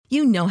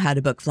You know how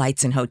to book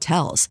flights and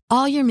hotels.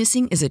 All you're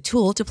missing is a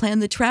tool to plan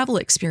the travel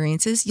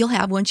experiences you'll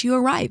have once you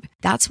arrive.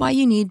 That's why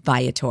you need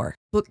Viator.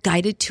 Book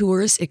guided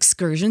tours,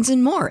 excursions,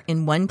 and more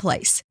in one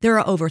place. There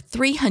are over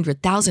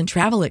 300,000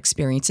 travel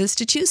experiences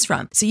to choose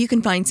from, so you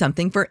can find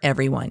something for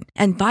everyone.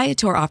 And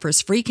Viator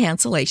offers free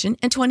cancellation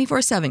and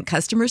 24/7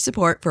 customer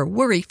support for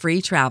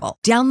worry-free travel.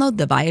 Download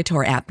the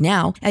Viator app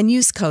now and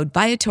use code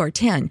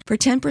Viator10 for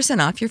 10%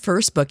 off your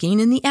first booking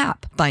in the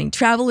app. Find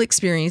travel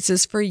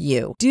experiences for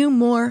you. Do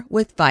more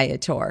with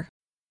Viator.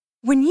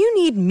 When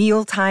you need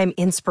mealtime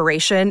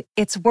inspiration,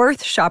 it's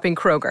worth shopping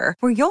Kroger,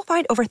 where you'll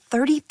find over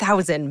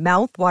 30,000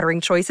 mouth-watering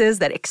choices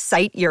that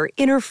excite your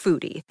inner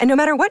foodie. And no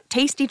matter what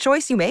tasty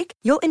choice you make,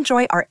 you'll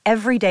enjoy our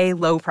everyday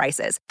low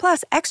prices,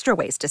 plus extra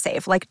ways to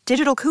save, like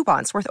digital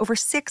coupons worth over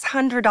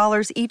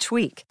 $600 each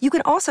week. You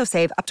can also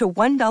save up to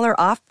 $1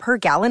 off per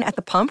gallon at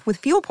the pump with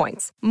fuel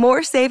points.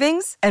 More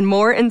savings and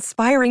more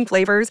inspiring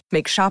flavors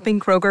make shopping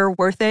Kroger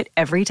worth it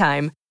every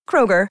time.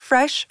 Kroger,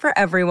 fresh for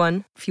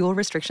everyone. Fuel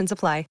restrictions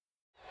apply.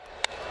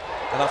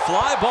 And a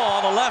fly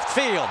ball to left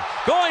field.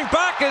 Going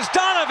back is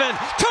Donovan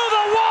to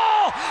the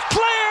wall.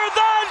 Clear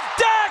the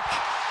deck.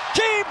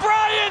 Key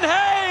Brian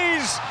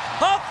Hayes,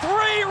 a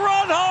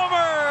 3-run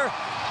homer.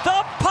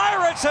 The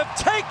Pirates have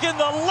taken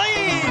the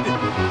lead.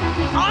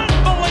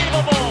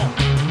 Unbelievable.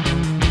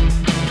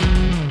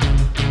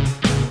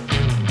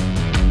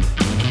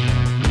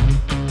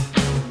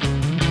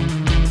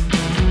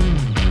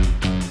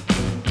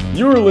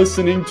 You're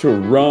listening to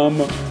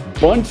Rum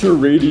Bunter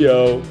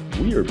Radio.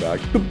 We are back.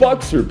 The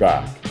Bucs are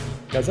back.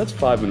 Guys, that's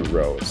 5 in a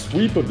row. A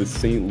sweep of the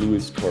St.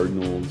 Louis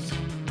Cardinals.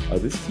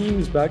 This team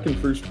is back in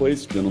first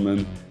place,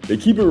 gentlemen. They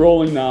keep it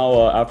rolling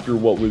now after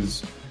what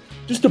was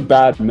just a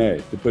bad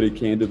May, to put it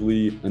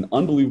candidly. An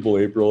unbelievable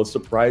April, a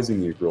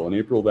surprising April. An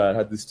April that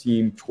had this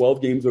team 12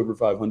 games over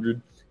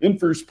 500 in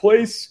first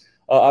place.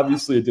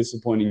 Obviously a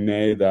disappointing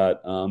May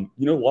that,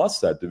 lost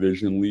that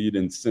division lead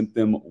and sent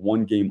them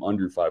one game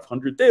under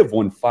 500. They have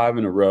won 5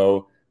 in a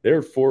row.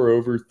 They're 4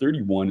 over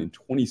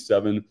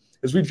 31-27.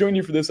 As we join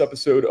you for this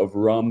episode of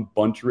Rum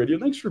Bunter Radio,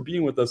 thanks for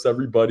being with us,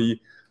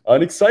 everybody.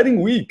 An exciting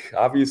week,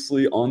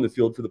 obviously, on the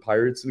field for the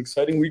Pirates. An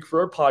exciting week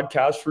for our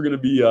podcast. We're going to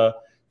be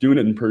doing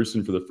it in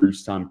person for the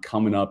first time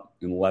coming up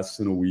in less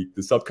than a week.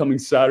 This upcoming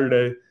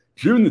Saturday,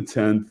 June the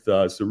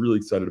 10th. So really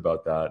excited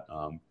about that.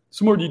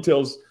 Some more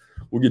details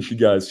we'll get you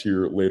guys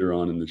here later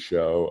on in the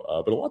show.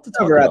 But a lot to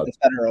talk Over about. At the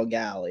Federal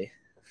Galley.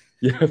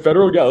 Yeah,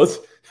 Federal Galley.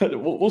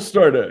 We'll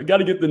start it. Got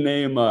to get the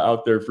name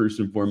out there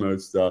first and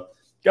foremost.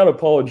 Got to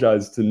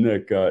apologize to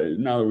Nick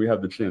now that we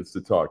have the chance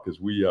to talk, because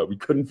we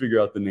couldn't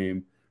figure out the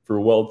name for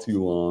well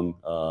too long.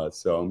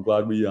 So I'm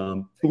glad we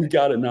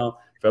got it now.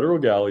 Federal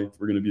Galley.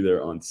 We're going to be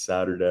there on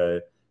Saturday,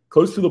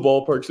 close to the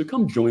ballpark. So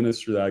come join us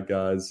for that,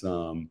 guys.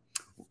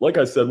 Like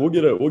I said, we'll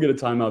get a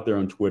time out there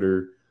on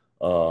Twitter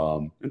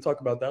and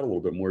talk about that a little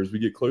bit more as we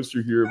get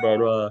closer here.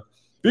 About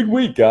big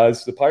week,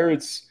 guys. The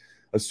Pirates,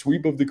 a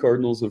sweep of the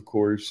Cardinals, of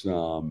course.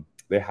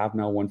 They have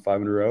now won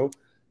 5 in a row.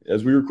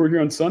 As we record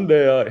here on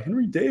Sunday,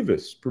 Henry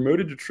Davis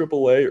promoted to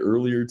AAA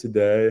earlier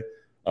today.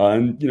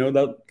 And,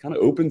 that kind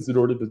of opens the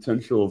door to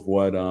potential of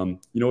what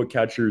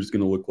catcher is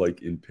going to look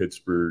like in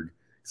Pittsburgh.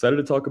 Excited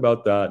to talk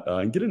about that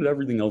and get into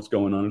everything else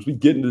going on. As we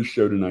get into the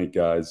show tonight,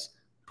 guys,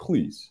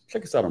 please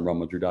check us out on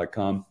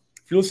rumbunter.com.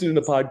 If you're listening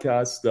to the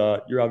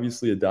podcast, you're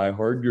obviously a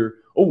diehard. You're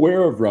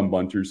aware of Rum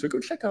Bunter, so go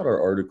check out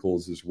our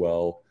articles as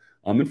well.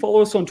 And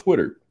follow us on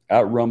Twitter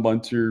at Rum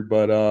Bunter.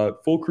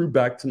 But full crew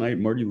back tonight.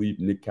 Marty Leap,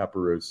 Nick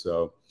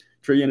Caparoso,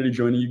 Trey Kennedy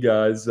joining you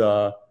guys.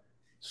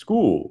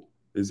 School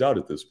is out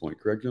at this point,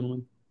 correct,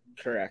 gentlemen?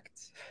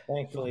 Correct.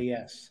 Thankfully,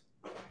 yes.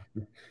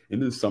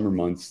 Into the summer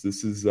months,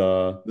 this is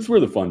where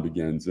the fun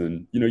begins,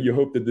 and you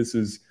hope that this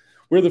is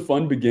where the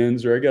fun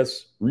begins, or I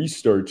guess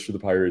restarts for the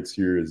Pirates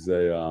here as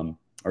they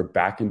are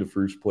back into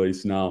first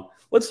place. Now,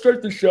 let's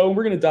start the show.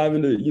 We're going to dive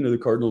into the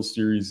Cardinals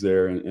series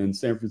there and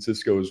San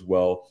Francisco as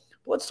well.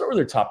 But let's start with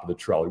their top of the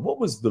trolley. What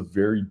was the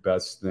very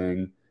best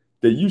thing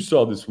that you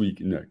saw this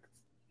week, Nick?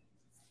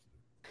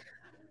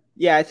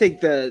 Yeah, I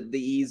think the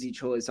easy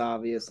choice,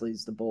 obviously,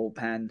 is the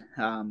bullpen.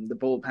 The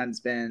bullpen's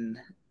been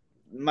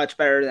much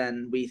better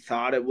than we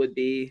thought it would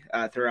be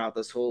throughout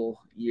this whole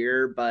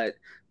year, but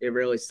it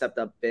really stepped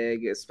up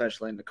big,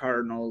 especially in the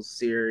Cardinals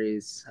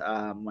series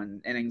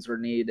when innings were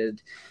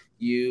needed.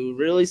 You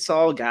really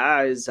saw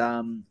guys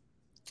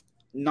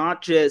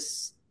not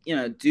just,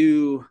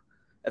 do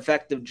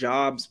effective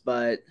jobs,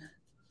 but,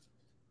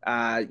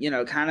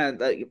 kind of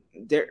like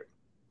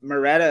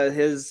Moretta,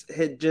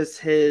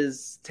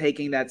 his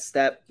taking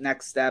that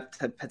next step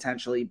to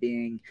potentially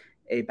being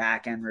a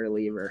back end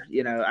reliever.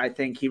 I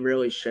think he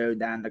really showed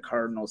that in the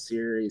Cardinal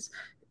series.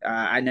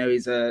 I know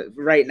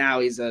right now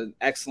he's an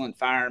excellent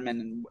fireman,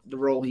 and the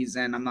role he's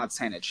in, I'm not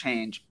saying it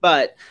changed,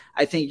 but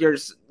I think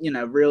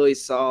really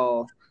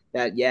saw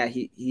that, yeah,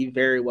 he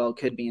very well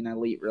could be an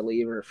elite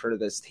reliever for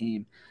this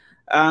team.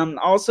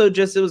 Also,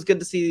 it was good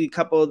to see a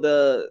couple of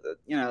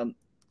the,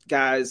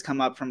 guys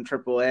come up from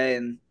AAA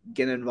and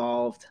get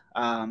involved.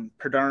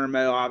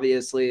 Perdomo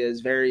obviously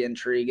is very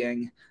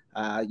intriguing.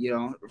 You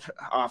don't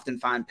often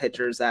find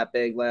pitchers that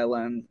big, let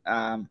alone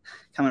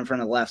coming from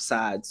the left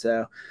side.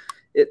 So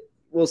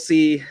we'll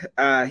see.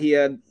 He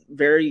had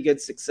very good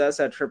success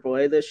at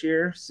AAA this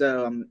year.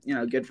 So,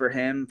 good for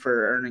him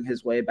for earning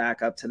his way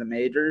back up to the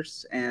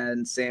majors.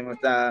 And same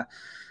with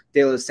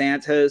De Los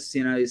Santos.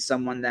 He's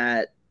someone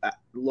that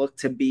looked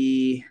to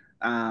be,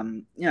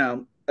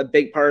 a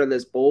big part of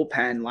this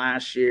bullpen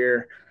last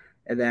year.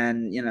 And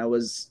then,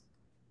 was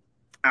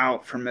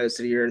out for most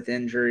of the year with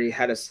injury,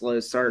 had a slow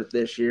start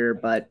this year.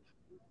 But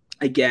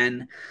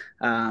again,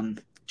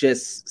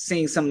 just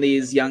seeing some of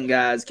these young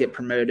guys get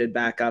promoted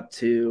back up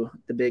to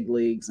the big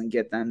leagues and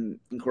get them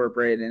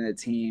incorporated in a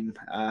team,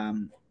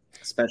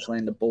 especially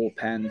in the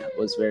bullpen,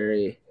 was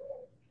very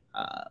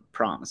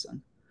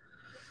promising.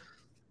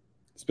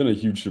 It's been a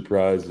huge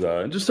surprise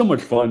and just so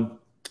much fun.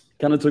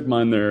 Kind of took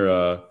mine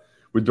there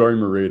with Dari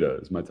Moreta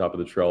as my top of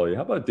the trolley.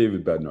 How about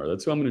David Bednar?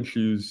 That's who I'm going to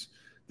choose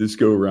this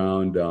go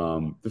around.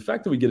 The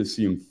fact that we get to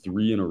see him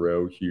 3 in a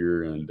row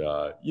here, and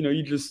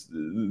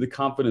the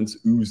confidence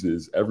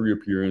oozes every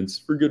appearance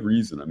for good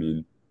reason. I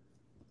mean,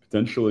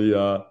 potentially,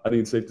 I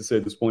think it's safe to say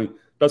at this point,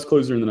 best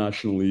closer in the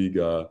National League,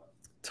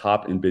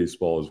 top in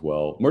baseball as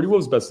well. Marty, what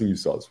was the best thing you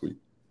saw this week?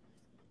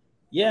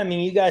 Yeah, I mean,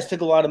 you guys took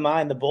a lot of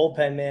mine. The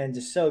bullpen, man,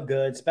 just so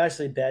good,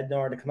 especially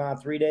Bednar to come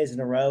out 3 days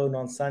in a row, and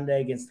on Sunday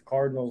against the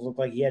Cardinals looked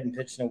like he hadn't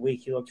pitched in a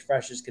week. He looked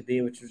fresh as could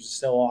be, which was just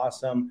so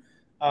awesome.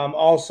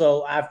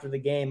 Also, after the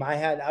game,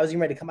 I was getting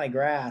ready to cut my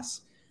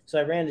grass, so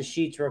I ran to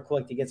Sheets real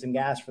quick to get some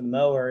gas for the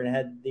mower and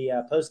had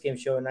the post-game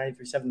show at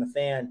 93.7 The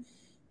Fan.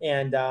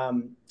 And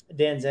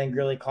Dan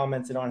Zangrilli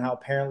commented on how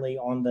apparently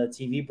on the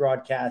TV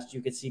broadcast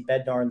you could see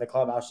Bednar in the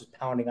clubhouse just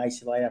pounding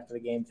Icy Light after the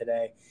game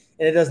today.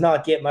 And it does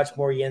not get much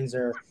more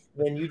Yinzer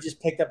when you just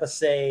picked up a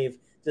save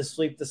to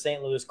sweep the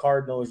St. Louis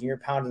Cardinals and you're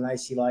pounding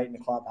Icy Light in the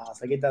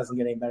clubhouse. Like, it doesn't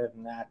get any better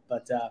than that.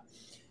 But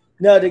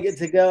no,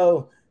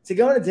 to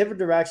go in a different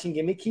direction,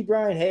 give me Key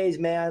Brian Hayes,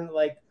 man.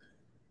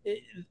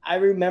 I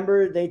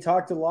remember they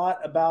talked a lot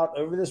about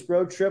over this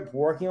road trip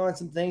working on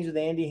some things with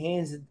Andy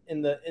Haynes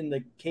in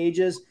the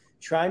cages,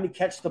 trying to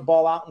catch the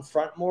ball out in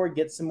front more,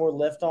 get some more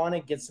lift on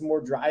it, get some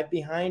more drive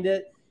behind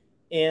it,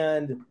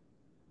 and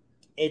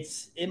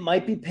it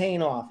might be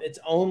paying off. It's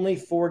only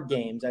 4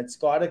 games. It's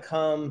got to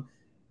come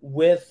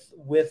with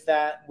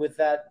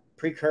that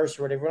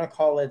precursor, whatever you want to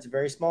call it. It's a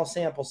very small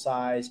sample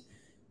size.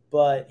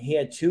 But he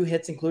had 2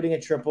 hits, including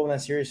a triple in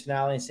that series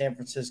finale in San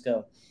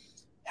Francisco.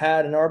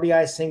 Had an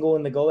RBI single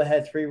in the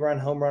go-ahead 3-run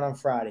home run on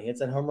Friday.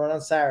 Hits a home run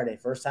on Saturday.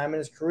 First time in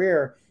his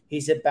career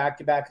he's hit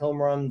back-to-back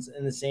home runs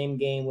in the same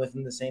game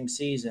within the same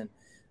season.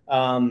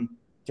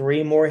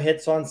 3 more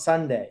hits on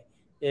Sunday.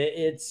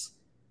 It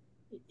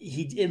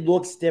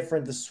looks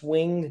different. The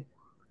swing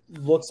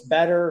looks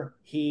better.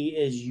 He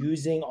is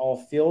using all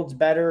fields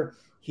better.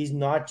 He's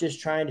not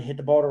just trying to hit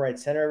the ball to right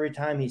center every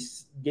time.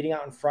 He's getting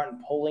out in front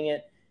and pulling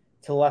it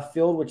to left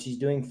field, which he's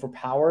doing for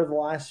power the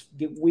last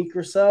week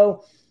or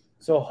so.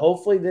 So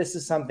hopefully this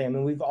is something. I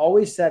mean, we've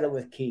always said it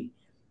with Key.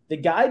 The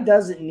guy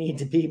doesn't need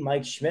to be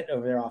Mike Schmidt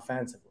over there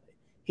offensively.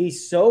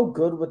 He's so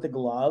good with the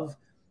glove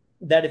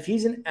that if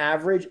he's an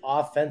average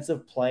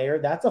offensive player,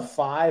 that's a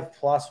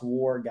 5+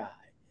 WAR guy.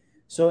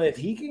 So if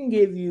he can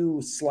give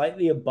you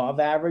slightly above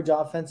average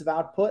offensive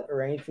output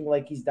or anything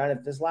like he's done,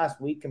 if this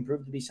last week can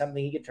prove to be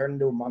something he could turn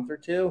into a month or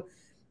two,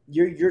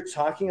 you're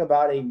talking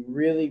about a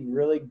really,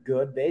 really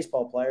good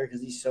baseball player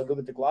because he's so good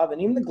with the glove. And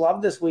even the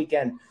glove this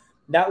weekend,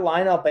 that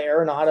lineup by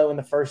Arenado in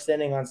the first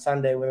inning on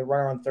Sunday with a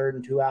runner on third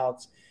and 2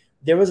 outs,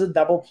 there was a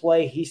double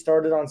play he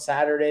started on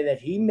Saturday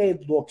that he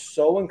made look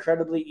so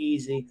incredibly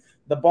easy.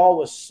 The ball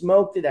was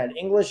smoked. It had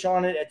English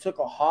on it. It took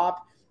a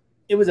hop.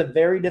 It was a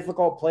very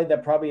difficult play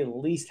that probably at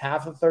least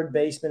half of third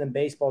basemen in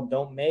baseball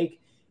don't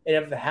make. And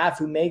of the half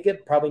who make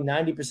it, probably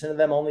 90% of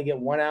them only get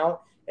 1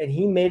 out. And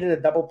he made it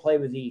a double play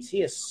with ease.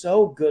 He is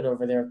so good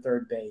over there at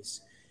third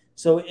base.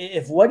 So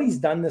if what he's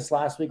done this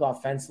last week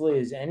offensively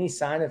is any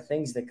sign of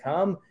things to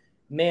come,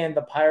 man,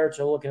 the Pirates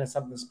are looking at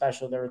something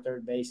special there at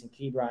third base and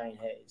Key Brian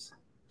Hayes.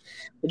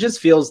 It just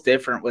feels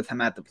different with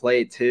him at the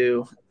plate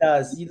too. It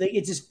does.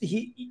 It just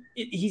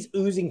he's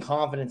oozing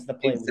confidence at the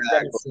plate.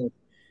 Exactly.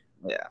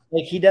 Yeah.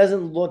 Like, he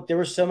doesn't look – there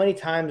were so many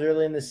times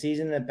early in the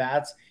season at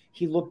bats,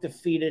 he looked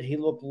defeated. He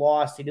looked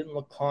lost. He didn't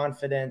look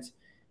confident.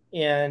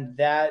 And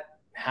that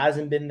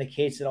hasn't been the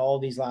case at all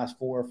these last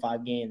 4 or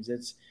 5 games.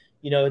 It's,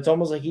 it's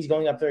almost like he's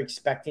going up there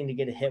expecting to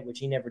get a hit, which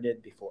he never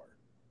did before.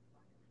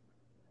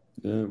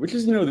 Yeah, which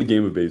is, the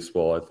game of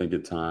baseball, I think,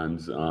 at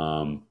times.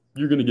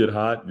 You're going to get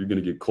hot. You're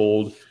going to get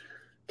cold.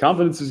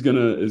 Confidence is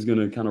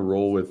gonna kind of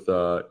roll with,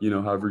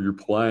 however you're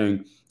playing.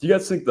 Do you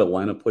guys think the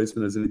lineup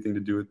placement has anything to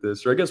do with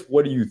this? Or I guess,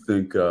 what do you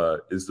think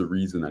is the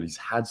reason that he's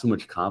had so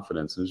much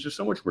confidence and is just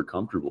so much more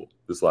comfortable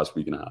this last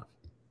week and a half?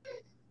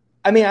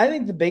 I mean, I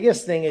think the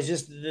biggest thing is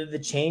just the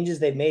changes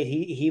they've made.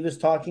 He was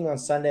talking on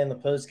Sunday on the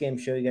post-game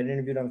show. He got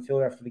interviewed on the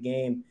field after the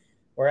game,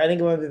 or I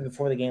think it might have been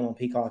before the game on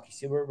Peacock.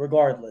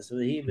 Regardless,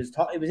 he was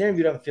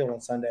interviewed on the field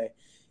on Sunday,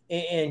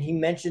 and he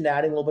mentioned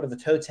adding a little bit of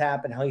a toe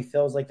tap and how he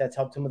feels like that's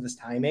helped him with his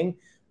timing.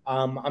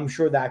 I'm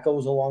sure that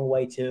goes a long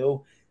way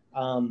too.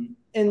 And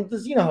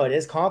you know how it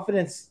is.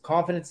 Confidence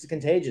is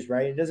contagious,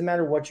 right? It doesn't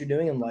matter what you're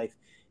doing in life.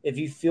 If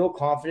you feel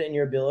confident in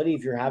your ability,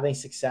 if you're having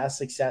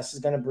success is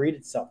going to breed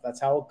itself. That's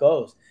how it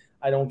goes.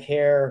 I don't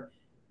care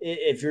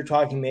if you're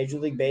talking Major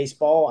League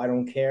Baseball. I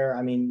don't care.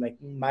 I mean,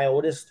 like my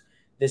oldest,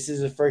 this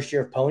is his first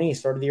year of pony. He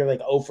started the year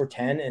like 0 for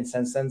 10, and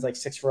since then's like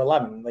 6 for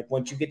 11. Like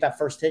once you get that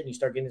first hit and you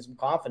start getting some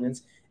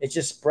confidence, it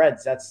just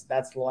spreads.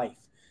 That's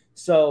life.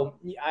 So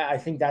I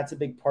think that's a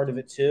big part of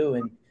it too.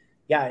 And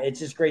yeah, it's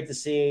just great to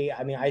see.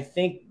 I mean, I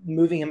think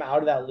moving him out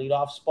of that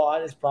leadoff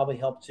spot has probably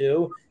helped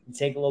too, and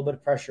take a little bit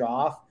of pressure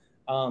off.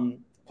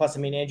 Plus, I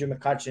mean, Andrew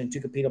McCutchen and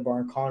Tucapita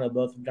Barrancano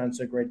both have done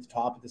so great at the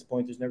top at this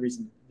point. There's no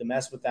reason to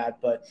mess with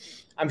that, but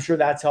I'm sure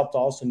that's helped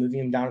also, moving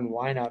him down in the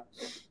lineup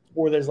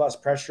where there's less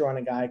pressure on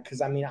a guy.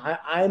 Because, I mean,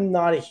 I'm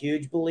not a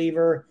huge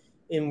believer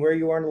in where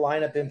you are in the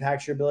lineup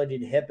impacts your ability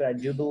to hit, but I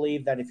do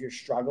believe that if you're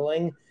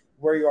struggling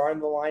where you are in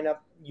the lineup,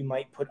 you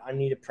might put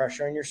unneeded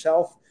pressure on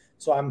yourself.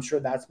 So I'm sure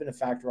that's been a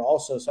factor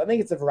also. So I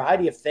think it's a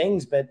variety of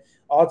things, but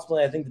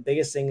ultimately I think the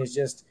biggest thing is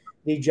just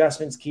the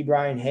adjustments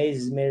Ke'Bryan Hayes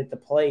has made at the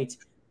plate,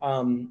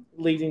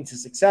 leading to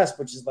success,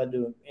 which has led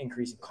to an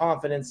increase in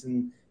confidence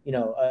and, you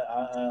know,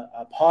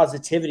 a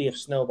positivity of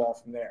snowball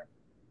from there.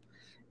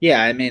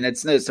 Yeah, I mean,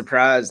 it's no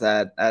surprise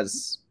that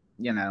as,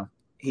 you know,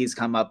 he's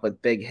come up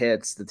with big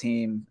hits, the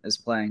team is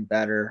playing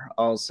better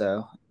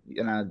also,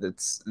 you know,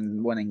 that's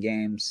winning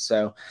games.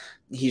 So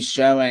he's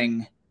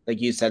showing, like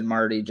you said,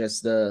 Marty,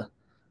 just the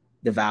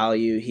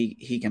value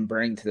he can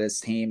bring to this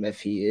team if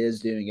he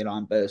is doing it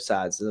on both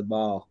sides of the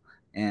ball.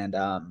 And,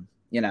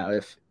 you know,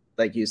 if,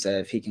 like you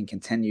said, if he can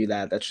continue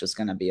that, that's just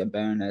going to be a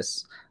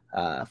bonus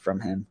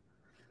from him.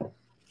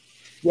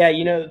 Yeah,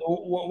 you know,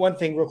 one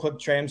thing real quick,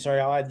 Trey, I'm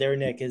sorry, I'll add there,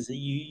 Nick, is that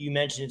you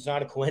mentioned it's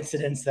not a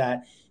coincidence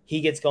that he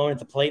gets going at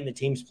the plate and the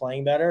team's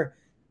playing better.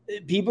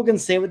 People can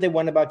say what they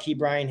want about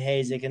Ke'Bryan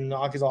Hayes. They can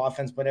knock his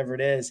offense, whatever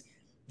it is.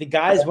 The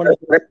guy's one of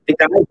the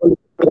guys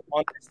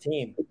on this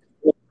team.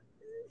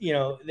 You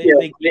know, they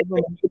gave him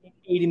an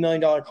 $80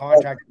 million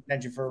contract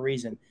extension for a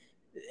reason.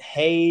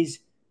 Hayes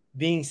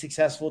being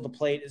successful at the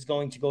plate is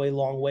going to go a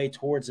long way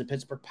towards the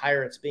Pittsburgh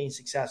Pirates being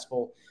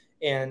successful.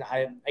 And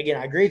I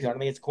agree with you. I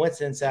mean, it's a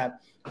coincidence that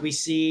we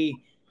see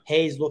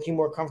Hayes looking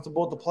more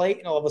comfortable at the plate,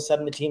 and all of a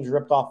sudden the team's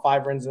ripped off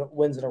 5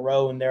 wins in a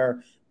row, and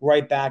they're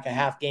right back a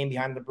half game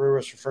behind the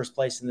Brewers for first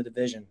place in the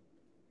division.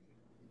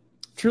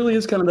 Truly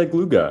is kind of that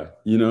glue guy,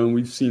 you know, and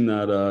we've seen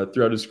that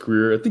throughout his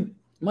career. I think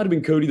it might have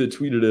been Cody that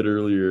tweeted it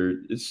earlier.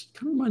 It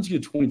kind of reminds you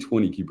of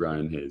 2020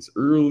 Ke'Bryan Hayes.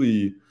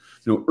 Early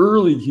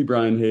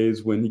Ke'Bryan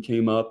Hayes when he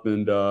came up,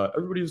 and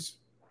everybody was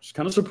just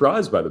kind of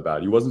surprised by the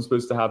bat. He wasn't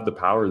supposed to have the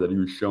power that he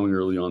was showing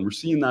early on. We're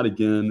seeing that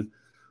again.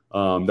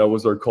 That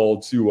was our call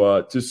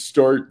to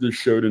start the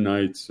show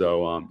tonight.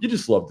 So you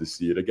just love to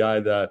see it. A guy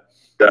that,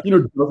 you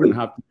know, doesn't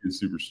have to be a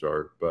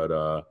superstar, but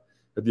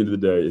at the end of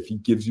the day, if he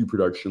gives you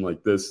production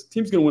like this,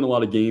 team's going to win a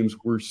lot of games.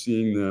 We're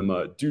seeing them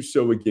do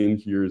so again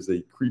here as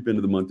they creep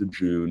into the month of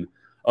June.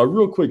 A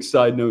real quick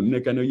side note,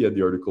 Nick, I know you had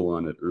the article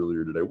on it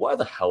earlier today. Why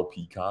the hell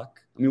Peacock?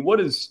 I mean, what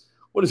is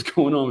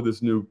going on with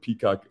this new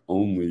Peacock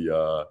only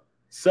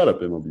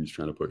setup MLB's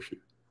trying to push you?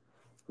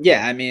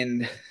 Yeah, I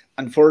mean,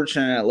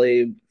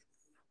 unfortunately,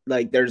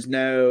 like there's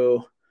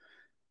no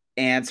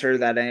answer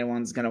that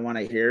anyone's going to want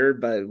to hear,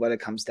 but what it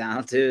comes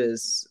down to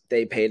is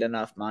they paid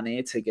enough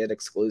money to get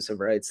exclusive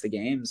rights to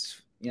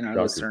games, you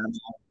know, a certain amount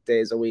of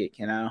days a week,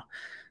 you know,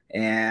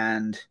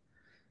 and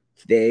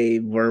they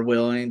were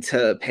willing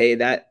to pay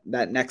that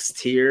next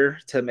tier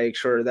to make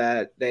sure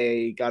that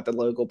they got the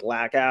local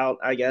blackout,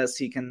 I guess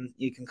you can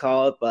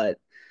call it. But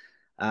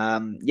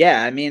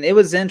yeah, I mean, it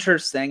was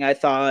interesting. I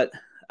thought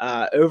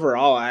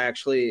overall, I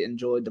actually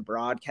enjoyed the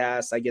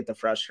broadcast. I get the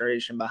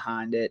frustration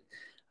behind it.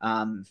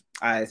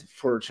 I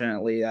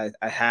fortunately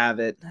have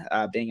it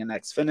being an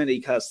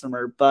Xfinity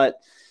customer, but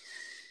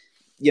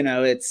you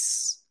know, it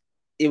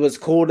was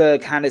cool to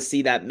kind of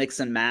see that mix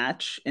and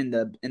match in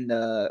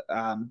the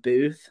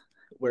booth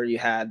where you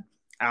had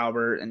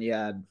Albert and you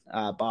had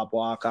Bob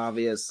Walk,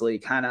 obviously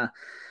kind of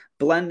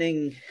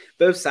blending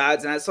both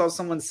sides. And I saw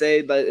someone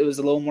say that it was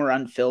a little more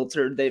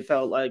unfiltered, they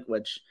felt like,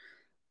 which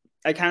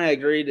I kind of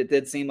agreed. It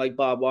did seem like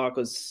Bob Walk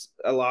was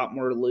a lot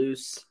more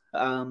loose.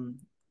 And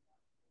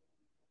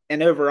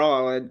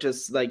overall, I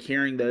just like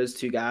hearing those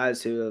two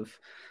guys who have,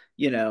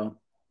 you know,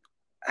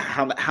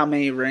 how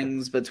many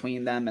rings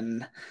between them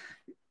and,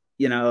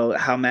 you know,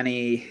 how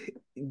many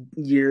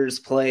years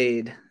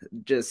played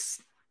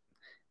just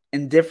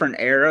in different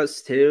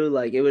eras too.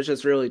 Like it was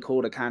just really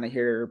cool to kind of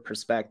hear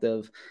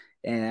perspective.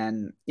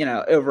 And, you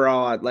know,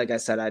 overall, like I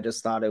said, I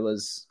just thought it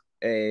was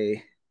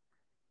a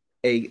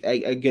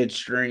good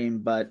stream,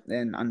 but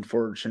an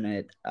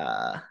unfortunate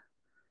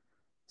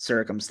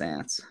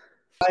circumstance.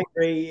 I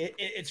agree.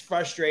 It's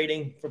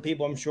frustrating for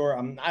people, I'm sure.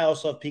 I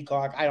also have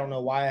Peacock. I don't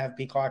know why I have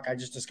Peacock. I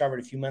just discovered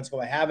a few months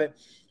ago I have it.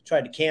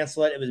 Tried to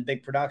cancel it. It was a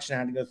big production. I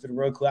had to go through the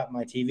Roku app on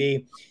my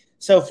TV.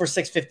 So for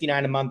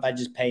 $6.59 a month, I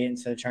just pay it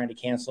instead of trying to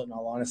cancel it, in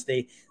all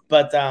honesty.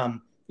 But,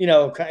 you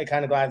know,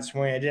 kind of glad this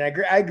morning I did.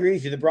 I agree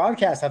with you. The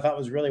broadcast I thought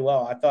was really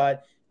well. I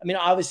thought I mean,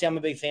 obviously, I'm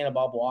a big fan of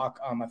Bob Walk.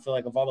 I feel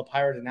like of all the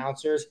Pirate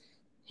announcers,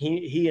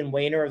 he and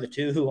Wayner are the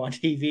two who on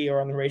TV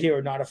or on the radio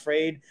are not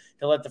afraid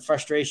to let the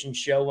frustration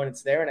show when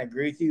it's there. And I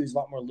agree with you. He was a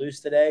lot more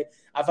loose today.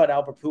 I thought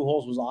Albert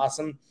Pujols was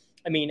awesome.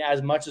 I mean,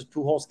 as much as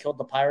Pujols killed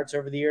the Pirates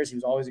over the years, he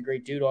was always a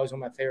great dude, always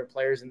one of my favorite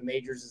players in the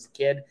majors as a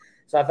kid.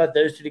 So I thought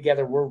those two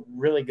together were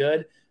really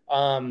good.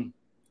 The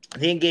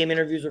in-game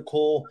interviews are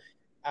cool.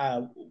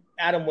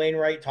 Adam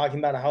Wainwright talking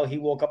about how he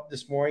woke up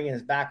this morning and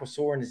his back was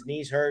sore and his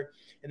knees hurt.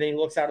 And then he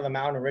looks out of the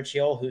mound and Rich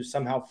Hill, who's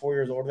somehow 4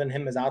 years older than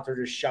him, is out there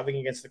just shoving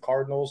against the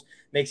Cardinals,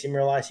 makes him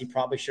realize he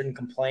probably shouldn't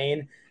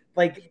complain.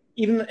 Like,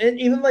 even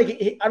like,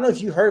 I don't know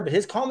if you heard, but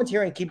his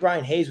commentary on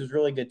Brian Hayes was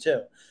really good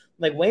too.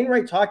 Like,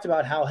 Wainwright talked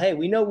about how, hey,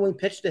 we know when we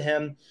pitch to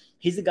him,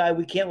 he's the guy,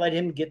 we can't let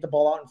him get the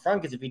ball out in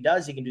front because if he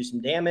does, he can do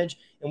some damage.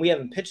 And we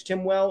haven't pitched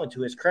him well. And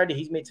to his credit,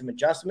 he's made some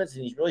adjustments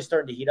and he's really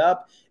starting to heat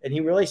up. And he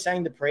really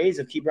sang the praise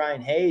of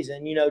Brian Hayes.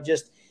 And,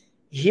 just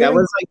that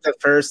was like the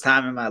first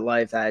time in my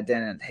life that I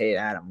didn't hate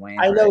Adam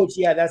Wainwright. I know.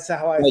 Yeah, that's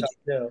how I felt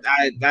too.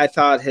 I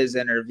thought his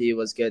interview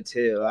was good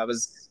too.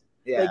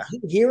 Like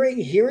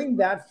hearing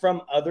that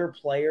from other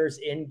players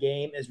in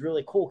game is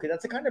really cool because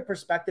that's the kind of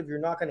perspective you're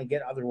not going to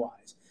get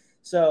otherwise.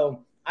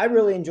 So I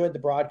really enjoyed the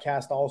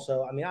broadcast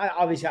also. I mean,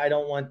 I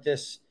don't want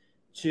this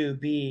to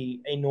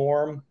be a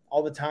norm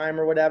all the time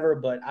or whatever,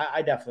 but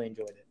I definitely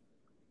enjoyed it.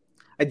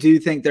 I do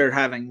think they're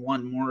having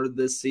one more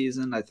this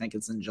season. I think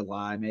it's in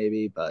July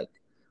maybe, but.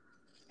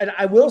 And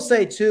I will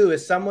say too,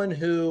 as someone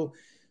who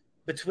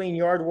between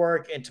yard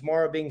work and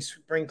tomorrow being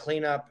spring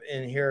cleanup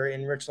in here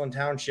in Richland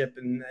Township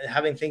and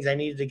having things I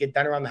needed to get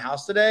done around the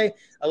house today,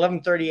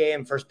 11:30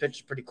 a.m. first pitch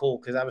is pretty cool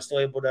because I was still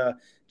able to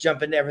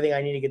jump into everything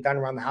I need to get done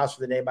around the house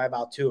for the day by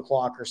about 2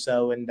 o'clock or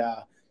so, and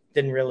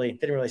didn't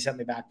really set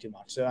me back too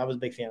much. So I was a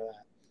big fan of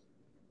that.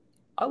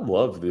 I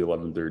love the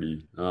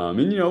 11:30.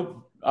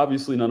 And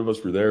obviously none of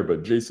us were there,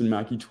 but Jason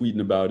Mackey tweeting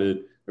about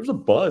it. There was a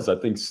buzz. I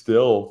think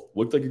still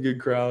looked like a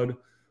good crowd.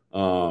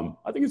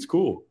 I think it's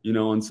cool,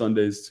 on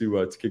Sundays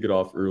to kick it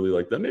off early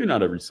like that. Maybe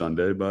not every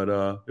Sunday, but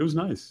it was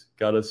nice.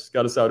 Got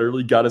us out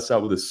early, got us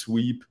out with a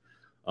sweep.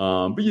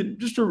 But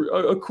just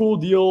a cool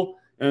deal.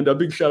 And a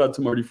big shout out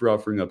to Marty for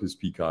offering up his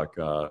Peacock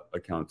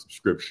account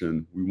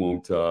subscription. We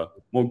won't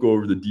go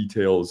over the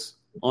details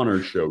on our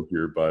show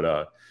here,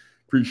 but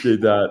appreciate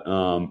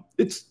that.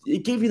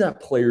 It gave you that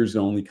players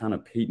only kind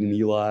of Peyton and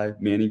Eli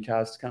Manning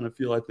cast kind of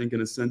feel, I think,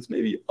 in a sense,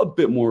 maybe a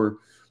bit more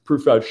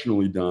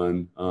professionally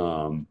done.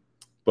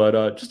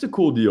 But just a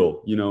cool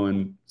deal,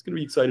 and it's going to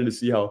be exciting to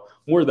see how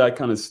more of that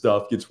kind of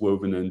stuff gets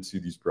woven into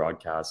these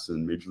broadcasts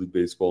and Major League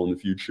Baseball in the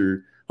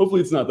future.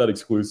 Hopefully it's not that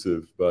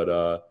exclusive, but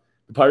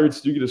the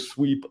Pirates do get a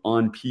sweep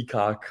on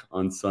Peacock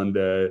on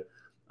Sunday.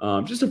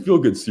 Just a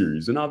feel-good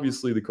series. And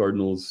obviously the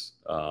Cardinals,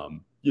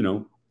 one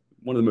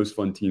of the most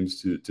fun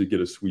teams to get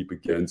a sweep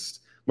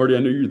against. Marty, I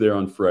know you're there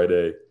on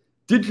Friday.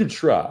 Did you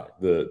try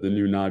the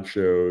new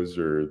nachos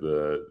or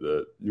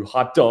the new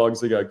hot dogs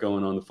they got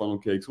going on, the funnel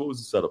cakes? What was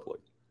the setup like?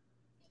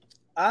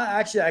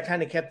 I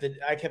kind of kept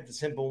it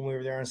simple when we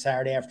were there on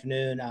Saturday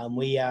afternoon.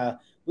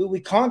 We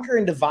conquered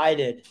and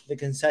divided the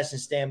concession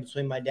stand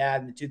between my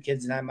dad and the two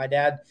kids and I. My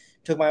dad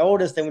took my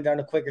oldest, then went down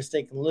to Quaker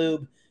Steak and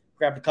Lube,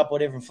 grabbed a couple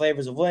of different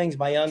flavors of wings.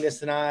 My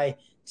youngest and I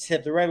just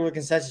hit the regular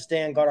concession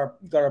stand, got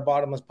our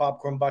bottomless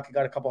popcorn bucket,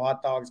 got a couple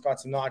hot dogs, got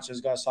some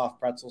nachos, got a soft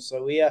pretzel.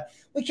 So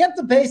we kept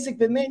the basic,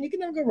 but man, you can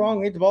never go wrong.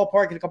 We hit the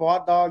ballpark, get a couple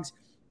hot dogs,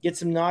 get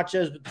some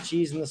nachos with the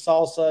cheese and the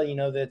salsa.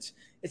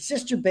 It's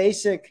just your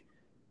basic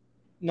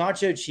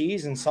nacho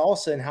cheese and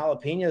salsa and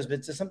jalapenos, but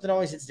it's just something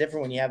always hits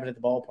different when you have it at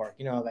the ballpark.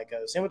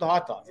 Same with the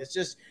hot dogs. It's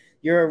just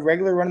you're a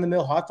regular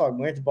run-of-the-mill hot dog.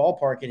 When you're at the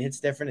ballpark, it hits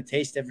different, it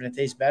tastes different, it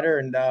tastes better.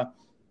 And I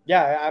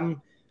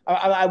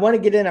want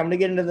to get in. I'm going to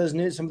get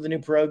into some of the new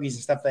pierogies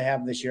and stuff they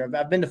have this year.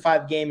 I've been to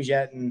 5 games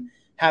yet and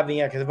haven't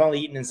yet because I've only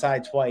eaten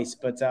inside twice.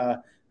 But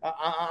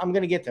I'm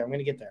going to get there.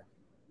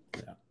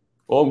 Yeah.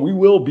 Well, we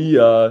will be,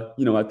 at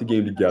the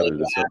game together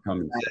this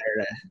upcoming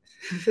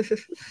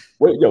Saturday.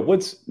 Wait,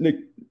 what's Nick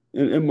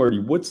and Marty?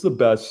 What's the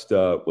best?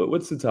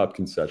 What's the top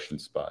concession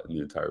spot in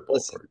the entire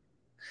ballpark?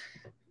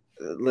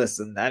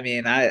 Listen, I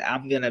mean,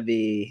 I'm gonna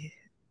be,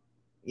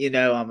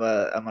 I'm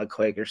a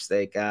Quaker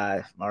Steak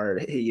guy,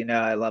 Marty.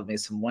 I love me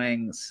some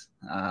wings.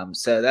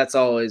 So that's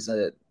always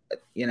a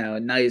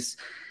nice,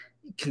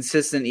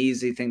 consistent,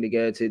 easy thing to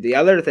go to. The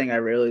other thing I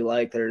really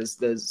like, there's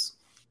those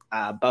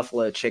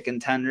buffalo chicken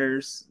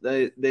tenders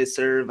they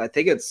serve. I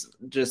think it's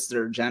just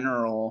their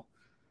general.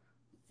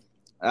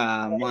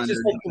 It's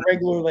just like the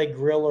regular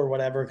grill or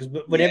whatever.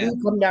 Because whenever you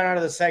come down out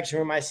of the section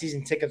where my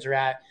season tickets are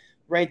at,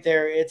 right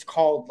there, it's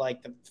called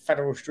like the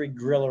Federal Street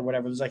Grill or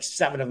whatever. There's like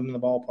 7 of them in the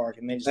ballpark,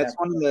 and that's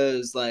one of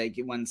those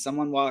when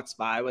someone walks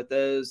by with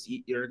those,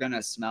 you're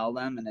gonna smell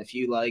them, and if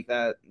you like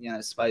that,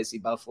 spicy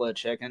buffalo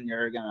chicken,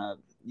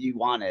 you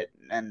want it,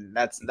 and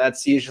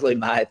that's usually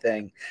my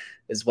thing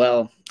as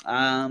well.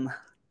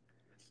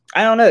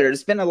 I don't know.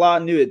 There's been a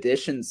lot of new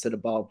additions to the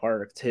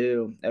ballpark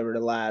too over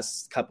the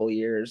last couple of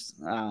years,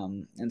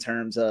 in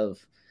terms of,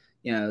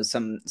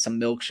 some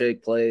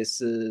milkshake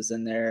places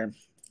in there.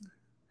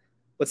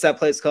 What's that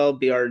place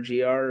called?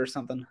 BRGR or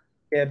something?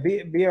 Yeah,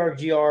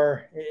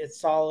 BRGR,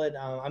 it's solid.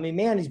 I mean,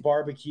 Manny's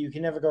barbecue, you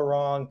can never go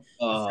wrong.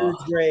 The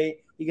food's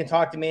great. You can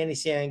talk to Manny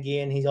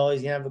Sanguian. He's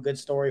always gonna have a good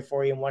story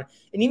for you. And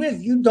even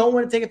if you don't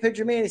want to take a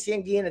picture of Manny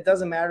Sanguian, it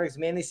doesn't matter because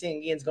Manny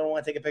Sanguian's gonna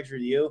want to take a picture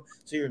of you,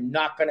 so you're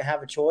not gonna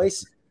have a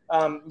choice.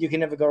 You can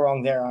never go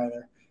wrong there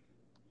either.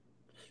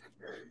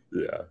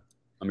 Yeah,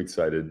 I'm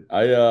excited.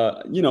 I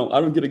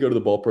don't get to go to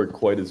the ballpark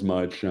quite as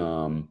much.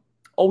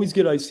 Always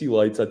get icy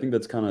lights. I think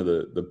that's kind of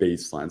the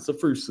baseline. It's the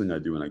first thing I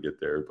do when I get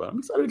there, but I'm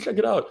excited to check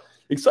it out.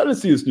 Excited to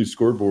see this new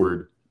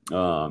scoreboard,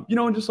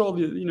 and just all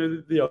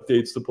the, the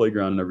updates, the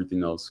playground and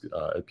everything else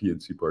at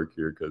PNC Park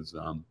here. Cause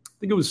I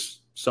think it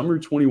was summer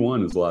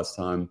 21 is the last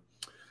time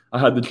I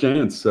had the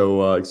chance.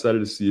 So excited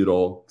to see it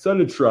all,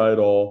 excited to try it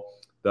all.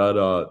 That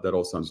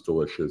all sounds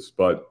delicious,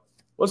 but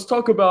let's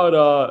talk about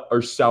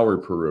our sour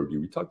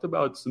pierogi. We talked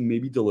about some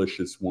maybe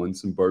delicious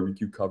ones, some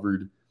barbecue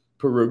covered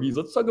pierogies.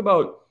 Let's talk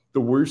about the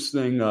worst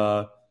thing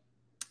that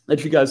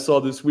you guys saw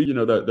this week,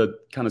 that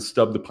kind of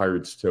stubbed the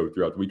Pirates' toe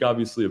throughout the week.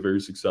 Obviously a very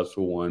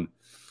successful one,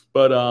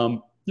 but,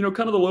 kind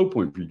of the low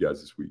point for you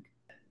guys this week.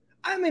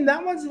 I mean,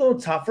 that one's a little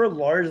tougher,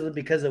 largely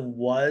because it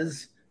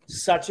was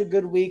such a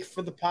good week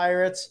for the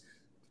Pirates.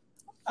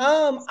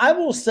 I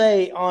will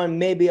say on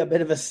maybe a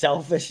bit of a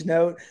selfish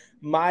note,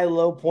 my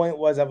low point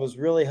was I was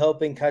really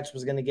hoping Kutch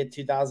was going to get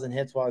 2,000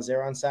 hits while I was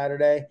there on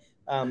Saturday.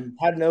 Had an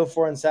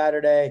 0-4 on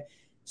Saturday.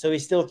 So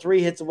he's still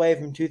 3 hits away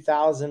from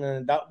 2,000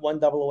 and one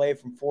double away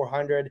from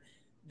 400.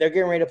 They're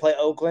getting ready to play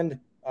Oakland.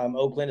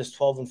 Oakland is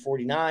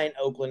 12-49.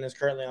 Oakland is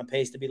currently on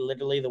pace to be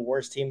literally the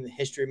worst team in the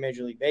history of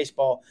Major League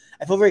Baseball.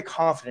 I feel very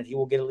confident he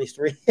will get at least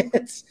 3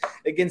 hits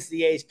against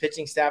the A's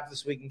pitching staff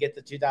this week and get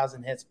the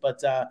 2,000 hits.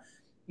 But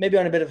maybe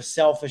on a bit of a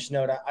selfish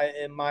note,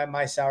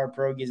 my sour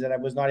pierogi is that I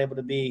was not able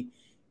to be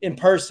in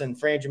person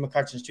for Andrew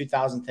McCutchen's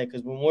 2,000th hit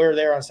because when we were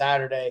there on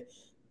Saturday –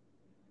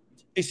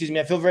 I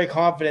feel very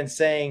confident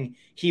saying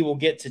he will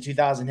get to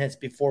 2,000 hits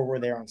before we're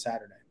there on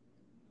Saturday.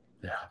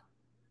 Yeah.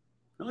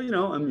 Well,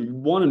 you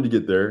want him to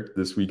get there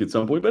this week at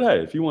some point, but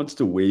hey, if he wants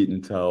to wait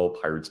until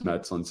Pirates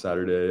Mets on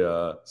Saturday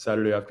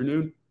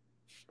afternoon,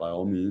 by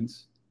all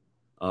means.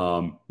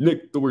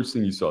 Nick, the worst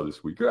thing you saw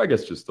this week, or I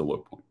guess just the low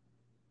point.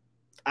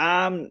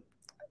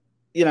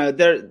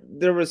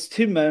 There was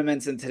 2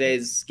 moments in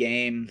today's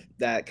game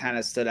that kind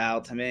of stood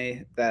out to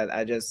me that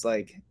I just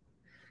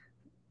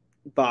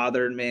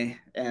bothered me,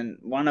 and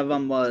one of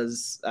them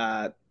was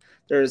there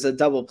was a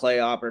double play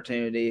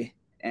opportunity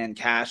and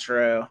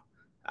Castro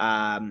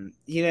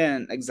he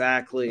didn't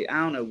exactly,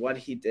 I don't know what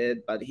he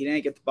did, but he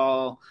didn't get the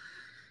ball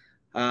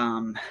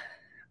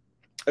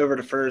over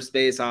to first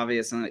base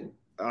obviously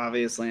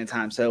in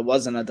time, so it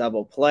wasn't a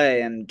double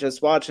play. And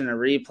just watching a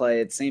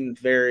replay, it seemed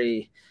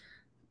very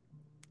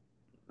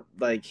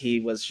like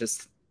he was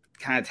just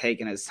kind of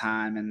taking his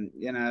time, and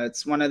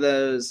it's one of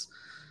those,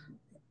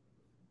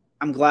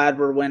 I'm glad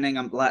we're winning.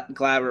 I'm glad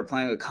we're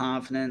playing with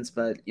confidence,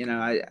 but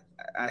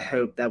I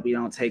hope that we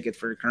don't take it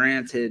for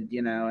granted,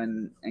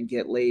 and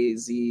get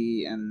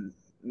lazy and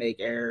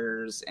make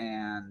errors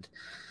and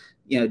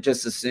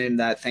just assume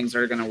that things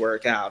are going to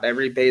work out.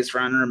 Every base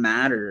runner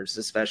matters,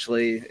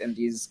 especially in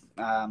these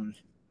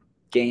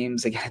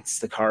games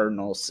against the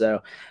Cardinals.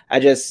 So a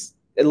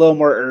little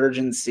more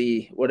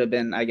urgency would have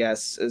been, I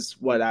guess, is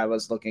what I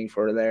was looking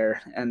for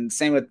there. And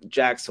same with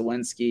Jack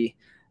Sawinski.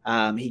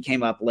 He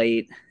came up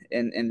late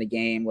in the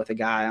game with a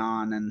guy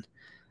on,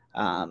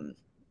 and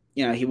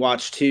he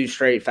watched 2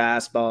 straight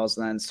fastballs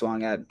and then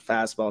swung at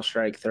fastball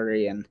strike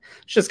 3, and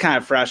it's just kind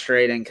of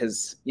frustrating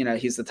because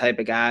he's the type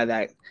of guy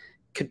that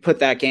could put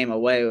that game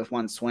away with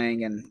one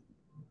swing, and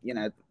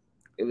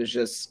it was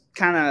just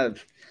kind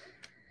of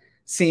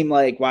seemed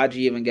like, why'd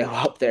you even go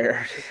up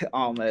there?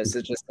 Almost,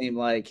 it just seemed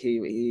like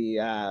he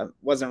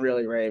wasn't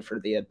really ready for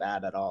the at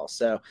bat at all.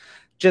 So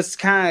just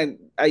kind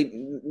of,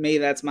 maybe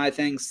that's my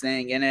thing,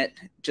 staying in it.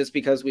 Just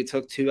because we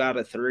took 2 out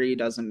of 3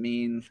 doesn't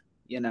mean,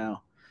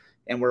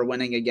 and we're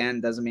winning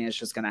again, doesn't mean it's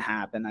just going to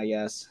happen, I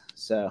guess.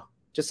 So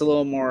just a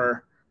little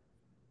more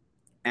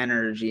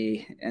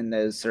energy in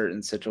those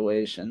certain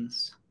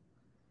situations.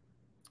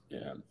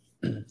 Yeah.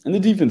 And the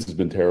defense has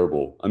been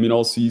terrible. I mean,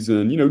 all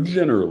season,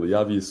 generally,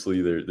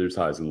 obviously there's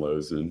highs and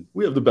lows, and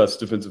we have the best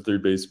defensive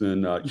third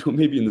baseman,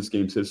 maybe in this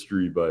game's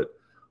history, but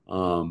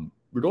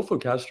Rodolfo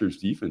Castro's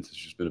defense has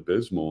just been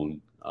abysmal.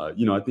 And,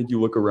 I think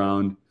you look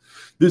around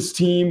this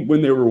team,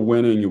 when they were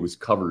winning, it was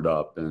covered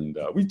up. And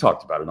we've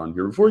talked about it on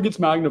here before. It gets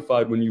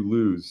magnified when you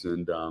lose,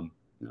 and,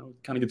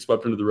 it kind of gets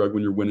swept under the rug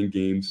when you're winning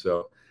games.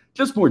 So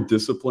just more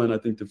discipline, I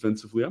think,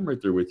 defensively. I'm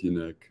right there with you,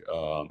 Nick.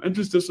 And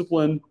just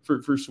discipline for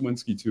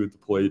Sawinski, too, at the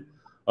plate.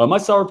 My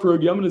sour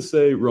pierogi, I'm going to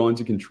say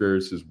Roansy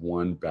Contreras is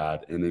one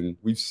bad inning.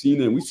 We've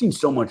seen it. We've seen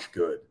so much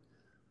good,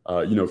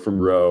 from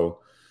Roe.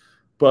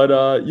 But,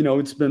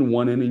 it's been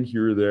one inning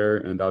here or there,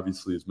 and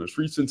obviously his most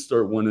recent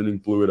start, one inning,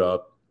 blew it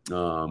up.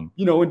 And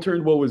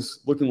turned what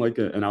was looking like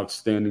an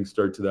outstanding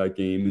start to that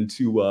game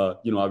into,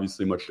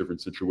 obviously a much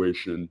different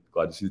situation.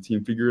 Glad to see the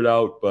team figure it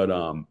out, but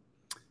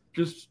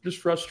just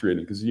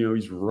frustrating because,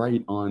 he's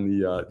right on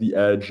the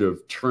edge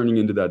of turning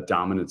into that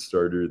dominant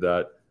starter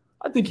that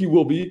I think he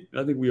will be.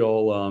 I think we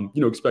all,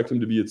 expect him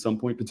to be at some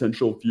point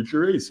potential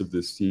future ace of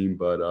this team.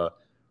 But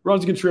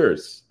Roger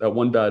Contreras, that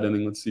one bad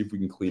inning, let's see if we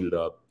can clean it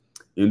up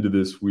into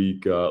this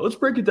week. Let's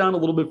break it down a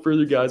little bit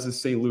further, guys.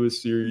 This St.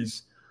 Louis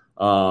series.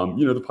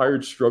 The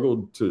Pirates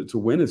struggled to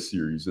win a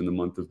series in the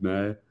month of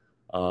May,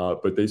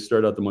 but they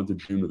start out the month of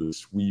June with a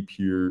sweep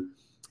here.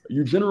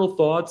 Your general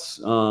thoughts,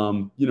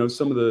 some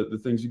of the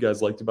things you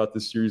guys liked about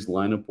this series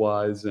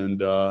lineup-wise,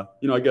 and,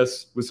 I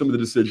guess with some of the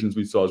decisions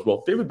we saw as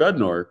well. David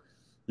Bednar,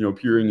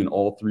 appearing in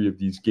all three of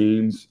these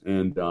games,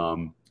 and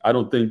I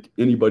don't think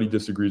anybody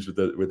disagrees with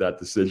that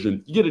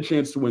decision. You get a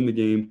chance to win the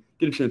game,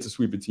 get a chance to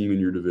sweep a team in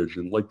your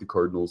division, like the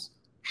Cardinals,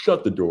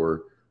 shut the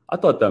door. I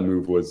thought that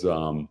move was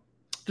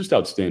just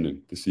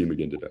outstanding to see him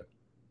again today.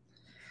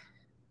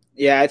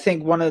 Yeah, I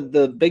think one of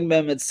the big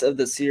moments of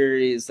the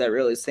series that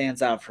really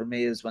stands out for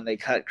me is when they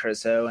cut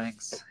Chris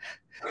Owings.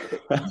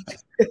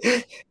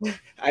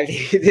 I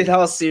mean, in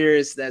all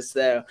seriousness,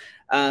 though,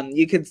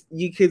 you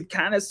could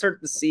kind of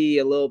start to see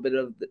a little bit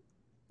of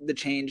the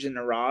change in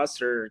the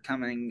roster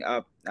coming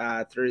up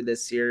through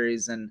this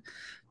series, and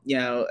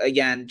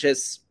again,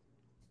 just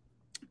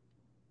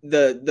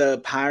the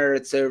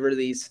Pirates over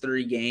these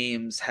 3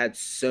 games had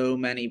so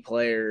many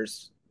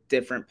players,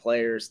 different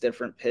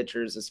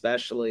pitchers,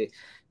 especially,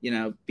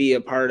 be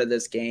a part of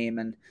this game.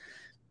 And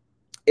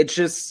it's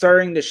just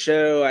starting to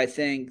show, I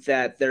think,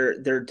 that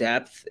their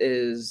depth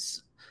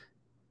is,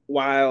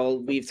 while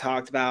we've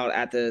talked about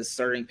at the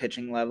starting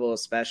pitching level,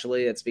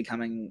 especially, it's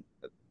becoming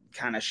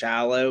kind of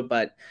shallow,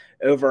 but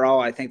overall,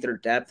 I think their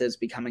depth is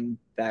becoming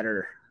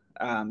better,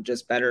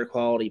 just better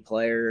quality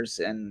players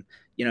and,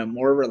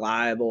 more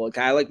reliable. A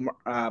guy like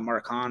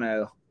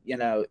Marcano,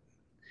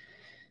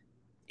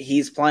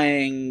 he's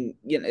playing,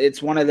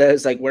 it's one of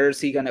those, like, where's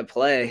he going to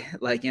play?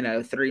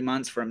 3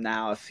 months from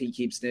now, if he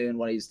keeps doing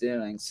what he's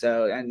doing.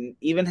 So, and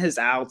even his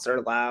outs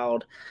are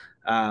loud.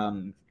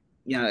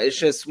 It's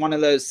just one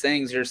of those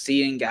things you're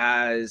seeing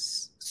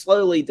guys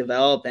slowly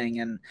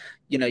developing. And,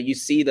 you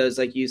see those,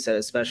 like you said,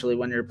 especially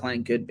when you're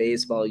playing good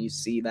baseball, you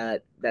see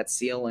that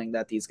ceiling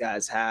that these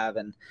guys have.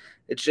 And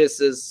it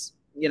just is,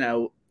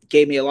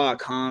 gave me a lot of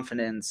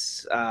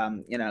confidence,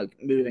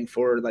 moving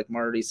forward, like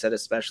Marty said,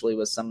 especially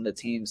with some of the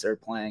teams they're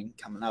playing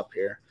coming up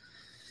here.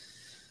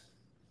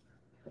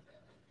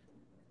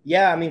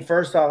 Yeah, I mean,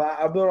 first off,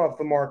 I'll build off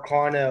the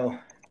Marcano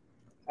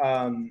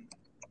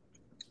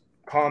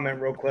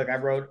comment real quick. I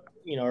wrote,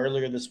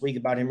 earlier this week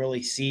about him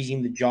really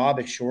seizing the job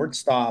at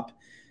shortstop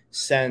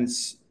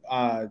since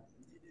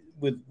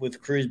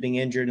with Cruz being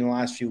injured in the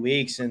last few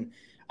weeks. And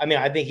I mean,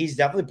 I think he's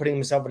definitely putting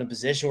himself in a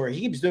position where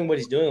he keeps doing what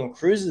he's doing. When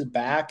Cruz is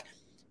back,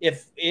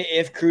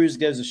 if Cruz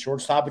goes a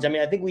shortstop, which, I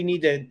mean, I think we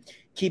need to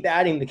keep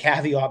adding the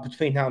caveat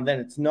between now and then.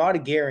 It's not a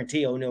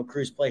guarantee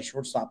Cruz plays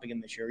shortstop again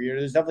this year.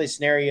 There's definitely a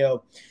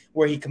scenario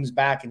where he comes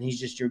back and he's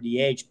just your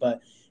DH. But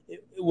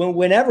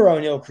whenever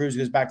O'Neal Cruz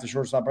goes back to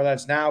shortstop, whether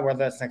that's now, whether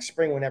that's next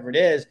spring, whenever it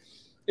is,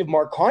 if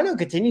Marcano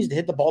continues to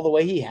hit the ball the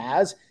way he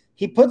has,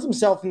 he puts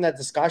himself in that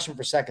discussion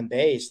for second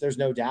base. There's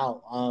no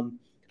doubt. I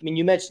mean,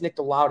 you mentioned Nick,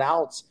 the loud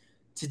outs.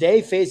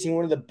 Today, facing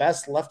one of the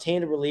best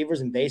left-handed relievers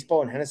in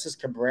baseball, in Genesis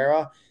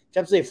Cabrera,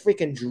 absolutely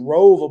freaking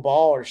drove a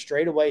ball or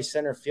straightaway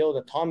center field.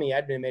 Tommy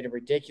Edman made a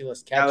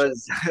ridiculous catch.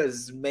 That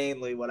was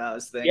mainly what I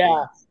was thinking.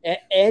 Yeah,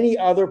 any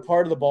other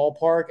part of the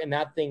ballpark, and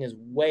that thing is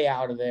way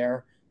out of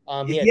there.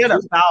 He had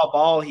a foul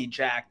ball he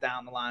jacked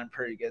down the line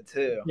pretty good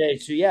too.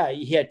 Yeah,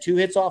 he had 2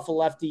 hits off a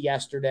lefty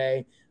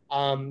yesterday.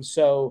 That's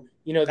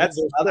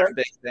another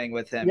big thing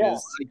with him. Yeah.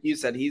 Is, like you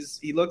said,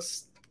 he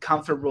looks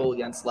comfortable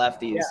against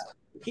lefties.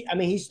 Yeah.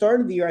 He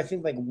started the year, I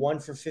think, like 1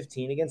 for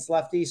 15 against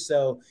lefties.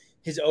 So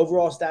his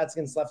overall stats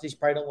against lefties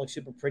probably don't look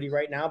super pretty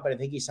right now, but I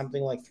think he's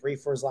something like 3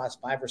 for his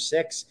last 5 or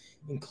 6,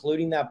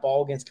 including that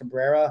ball against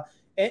Cabrera.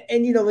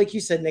 And like you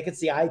said, Nick, it's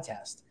the eye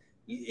test.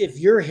 If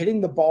you're hitting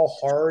the ball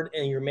hard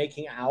and you're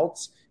making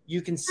outs,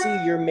 you can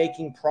see you're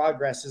making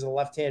progress as a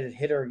left-handed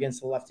hitter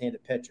against a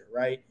left-handed pitcher,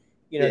 right?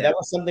 That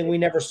was something we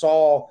never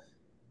saw,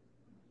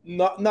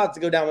 not to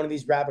go down one of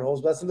these rabbit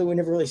holes, but that's something we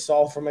never really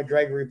saw from a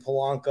Gregory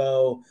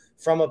Polanco,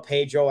 from a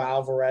Pedro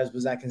Alvarez,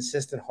 was that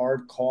consistent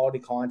hard quality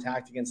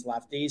contact against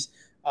lefties.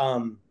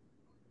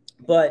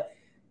 But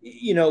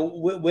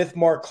with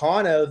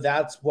Marcano,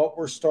 that's what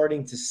we're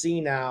starting to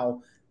see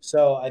now.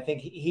 So I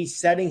think he's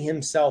setting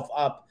himself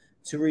up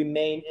to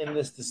remain in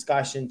this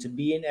discussion, to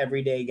be an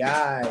everyday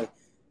guy,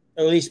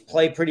 at least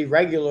play pretty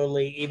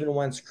regularly, even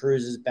once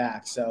Cruz is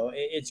back. So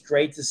it's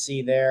great to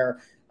see there.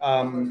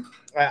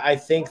 I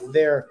think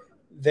there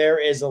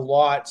is a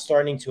lot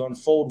starting to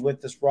unfold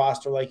with this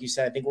roster. Like you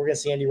said, I think we're going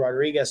to see Andy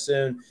Rodriguez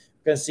soon.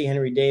 We're going to see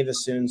Henry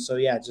Davis soon. So,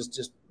 yeah,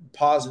 just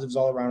positives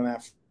all around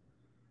that.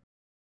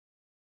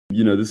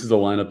 This is a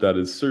lineup that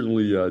is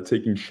certainly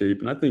taking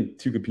shape. And I think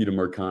Tucupita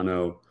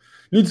Marcano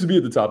needs to be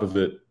at the top of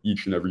it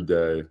each and every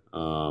day.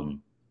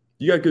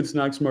 You got good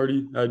snacks,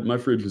 Marty? My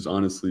fridge has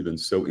honestly been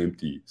so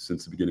empty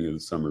since the beginning of the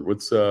summer.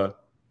 What's the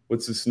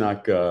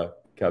snack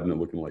cabinet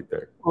looking like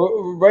there?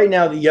 Well, right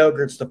now, the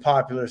yogurt's the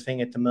popular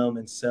thing at the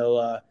moment.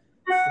 So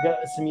We got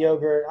some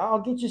yogurt. I'll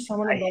get you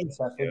some on the bun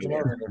stuff. You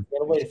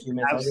gotta wait a few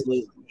minutes.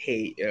 Absolutely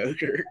hate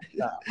yogurt.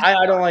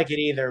 I don't like it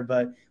either,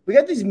 but we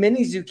got these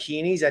mini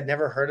zucchinis. I'd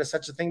never heard of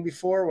such a thing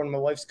before when my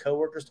wife's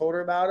coworkers told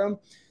her about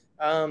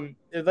them.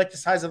 They're like the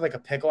size of like a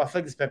pickle. I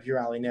feel like this up your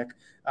alley, Nick.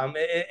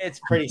 It's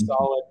pretty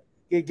solid.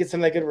 Get some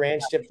of that good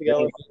ranch dip to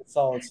go with it.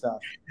 Solid stuff.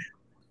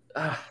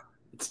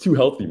 It's too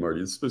healthy,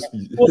 Marty. It's supposed to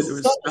be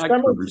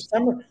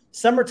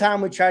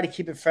summertime. We try to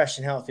keep it fresh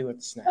and healthy with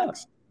the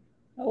snacks.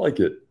 I like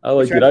it. I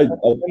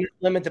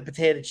limit the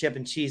potato chip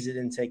and cheese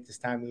intake this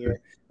time of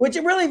year. Which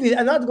it really,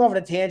 I'm not to go off on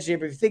a tangent here,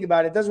 but if you think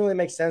about it, it doesn't really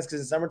make sense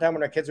because in summertime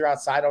when our kids are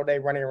outside all day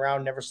running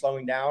around, never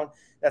slowing down,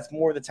 that's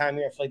more the time of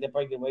year. I feel like they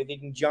probably get away with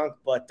eating junk,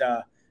 but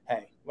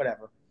hey,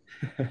 whatever.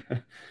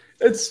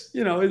 It's,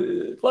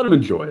 let them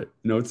enjoy it.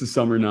 It's the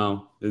summer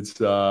now. It's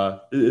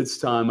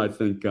time, I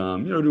think,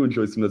 to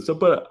enjoy some of that stuff.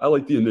 But I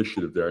like the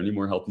initiative there. I need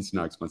more healthy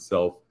snacks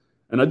myself.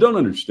 And I don't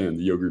understand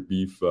the yogurt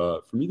beef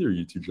from either of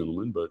you two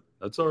gentlemen, but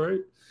that's all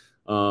right.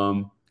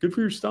 Good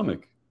for your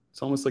stomach.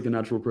 It's almost like a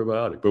natural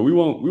probiotic. But we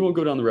won't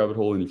go down the rabbit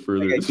hole any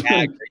further. Like a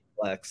cat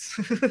reflex.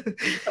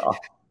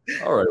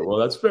 All right. Well,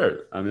 that's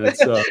fair. I mean,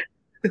 it's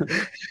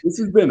this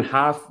has been a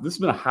half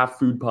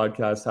food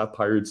podcast, half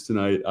Pirates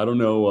tonight. I don't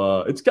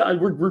know.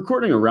 We're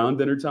recording around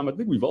dinner time. I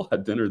think we've all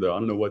had dinner though. I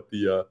don't know what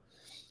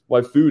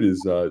why food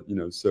is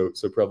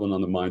so prevalent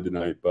on the mind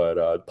tonight.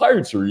 But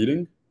Pirates are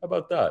eating. How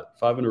about that?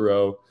 5 in a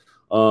row.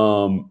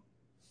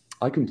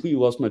 I completely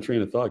lost my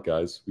train of thought,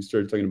 guys. We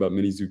started talking about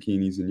mini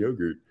zucchinis and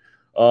yogurt.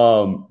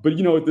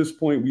 But at this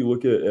point, we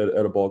look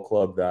at a ball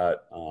club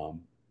that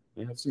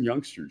they have some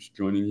youngsters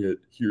joining it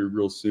here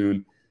real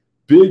soon.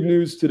 Big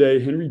news today,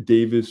 Henry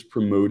Davis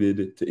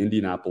promoted to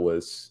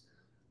Indianapolis.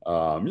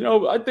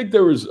 I think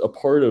there was a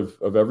part of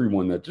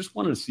everyone that just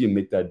wanted to see him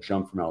make that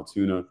jump from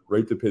Altoona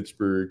right to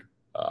Pittsburgh,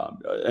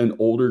 an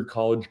older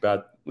college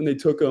bat. When they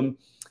took him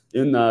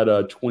in that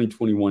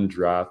 2021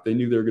 draft, they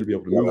knew they were going to be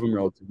able to move him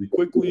relatively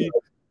quickly.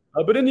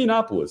 But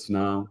Indianapolis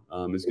now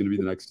is going to be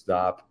the next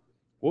stop.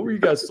 What were you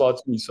guys'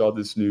 thoughts when you saw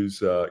this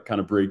news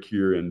kind of break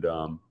here? And,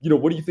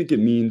 what do you think it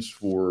means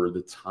for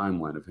the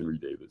timeline of Henry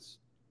Davis?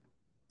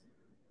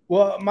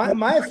 Well,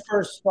 my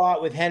first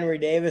thought with Henry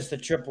Davis to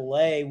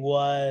AAA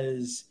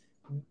was,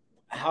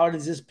 how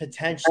does this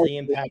potentially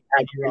impact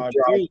Andy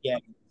Rodriguez?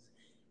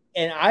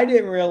 And I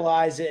didn't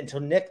realize it until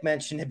Nick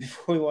mentioned it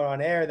before we went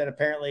on air that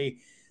apparently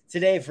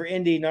today for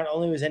Indy, not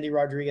only was Andy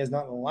Rodriguez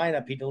not in the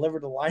lineup, he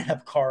delivered a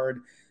lineup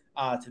card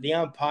to the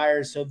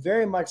umpires. So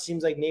very much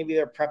seems like maybe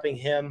they're prepping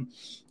him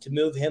to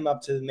move him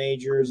up to the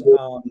majors.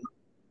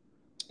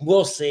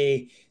 We'll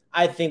see.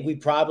 I think we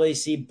probably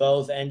see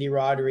both Andy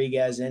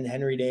Rodriguez and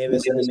Henry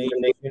Davis in the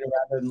major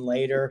rather than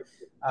later.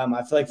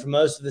 I feel like for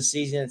most of the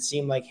season, it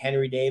seemed like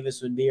Henry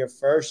Davis would be here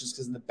first just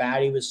because of the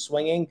bat he was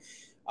swinging.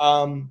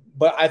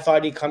 But I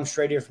thought he'd come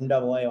straight here from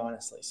AA,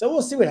 honestly. So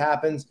we'll see what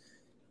happens.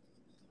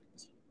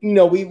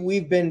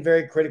 We've been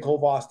very critical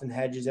of Austin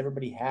Hedges.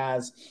 Everybody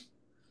has.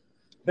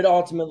 But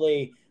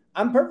ultimately,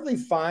 I'm perfectly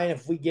fine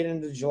if we get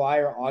into July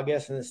or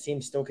August and this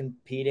team's still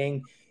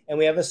competing and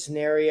we have a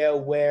scenario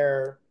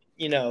where,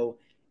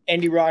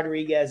 Andy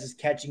Rodriguez is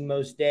catching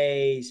most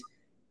days,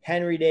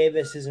 Henry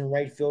Davis is in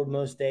right field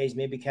most days,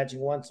 maybe catching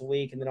once a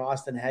week, and then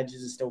Austin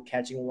Hedges is still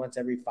catching once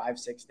every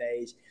 5-6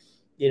 days.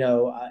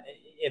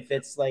 If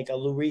it's like a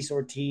Luis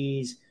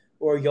Ortiz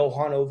or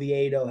Johan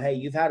Oviedo, hey,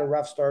 you've had a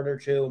rough start or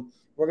two.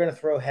 We're going to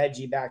throw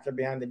Hedgie back there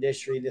behind the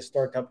dish tree this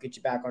start to help get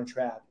you back on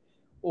track.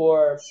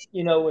 Or,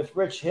 with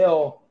Rich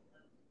Hill.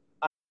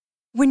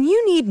 When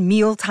you need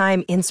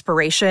mealtime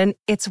inspiration,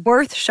 it's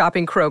worth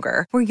shopping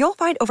Kroger, where you'll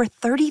find over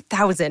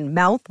 30,000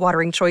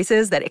 mouth-watering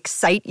choices that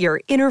excite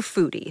your inner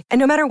foodie. And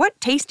no matter what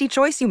tasty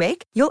choice you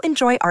make, you'll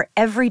enjoy our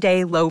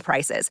everyday low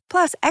prices,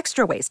 plus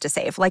extra ways to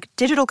save, like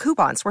digital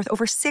coupons worth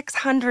over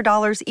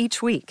 $600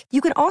 each week.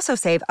 You can also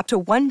save up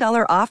to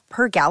 $1 off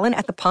per gallon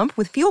at the pump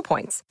with fuel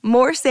points.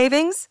 More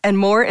savings and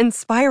more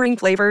inspiring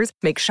flavors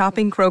make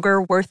shopping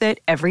Kroger worth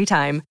it every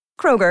time.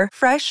 Kroger,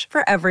 fresh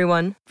for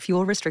everyone.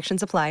 Fuel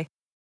restrictions apply.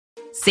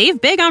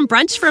 Save big on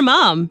brunch for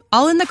mom,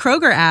 all in the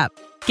Kroger app.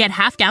 Get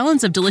half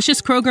gallons of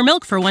delicious Kroger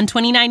milk for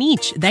 $1.29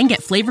 each. Then get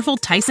flavorful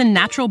Tyson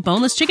natural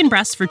boneless chicken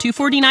breasts for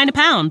 $2.49 a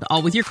pound,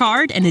 all with your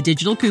card and a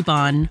digital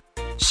coupon.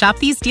 Shop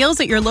these deals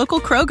at your local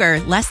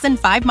Kroger, less than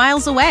 5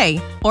 miles away.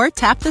 Or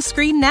tap the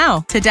screen now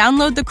to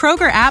download the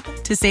Kroger app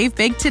to save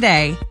big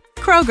today.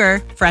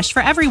 Kroger, fresh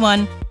for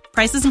everyone.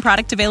 Prices and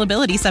product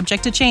availability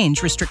subject to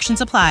change.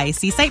 Restrictions apply.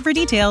 See site for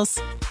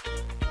details.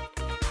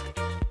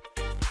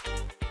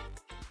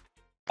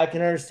 I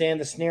can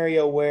understand the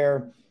scenario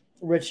where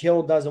Rich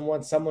Hill doesn't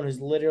want someone who's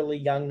literally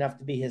young enough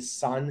to be his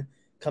son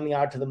coming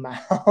out to the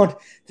mound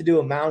to do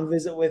a mound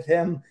visit with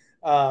him.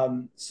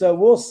 So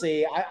we'll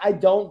see. I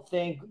don't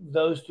think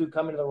those two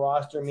coming to the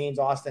roster means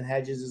Austin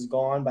Hedges is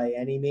gone by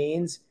any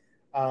means.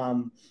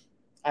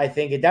 I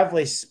think it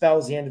definitely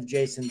spells the end of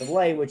Jason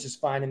DeLay, which is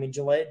fine. I mean,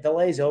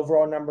 DeLay's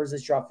overall numbers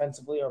this year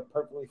offensively are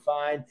perfectly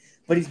fine,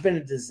 but he's been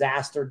a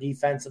disaster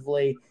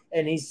defensively,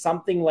 and he's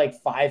something like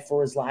 5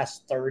 for his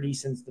last 30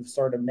 since the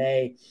start of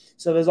May.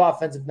 So those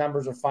offensive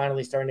numbers are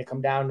finally starting to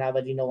come down now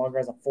that he no longer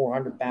has a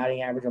 400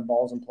 batting average on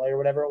balls in play or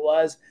whatever it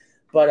was.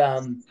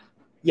 But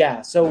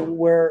yeah, so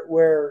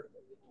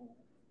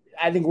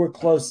I think we're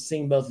close to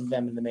seeing both of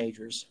them in the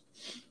majors.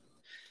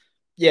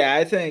 Yeah,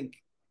 I think,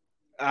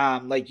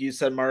 like you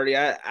said, Marty,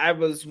 I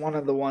was one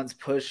of the ones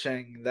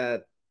pushing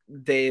that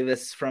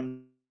Davis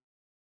from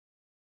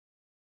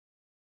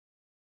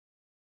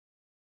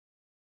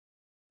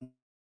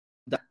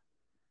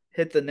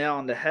hit the nail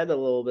on the head a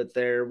little bit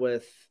there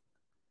with,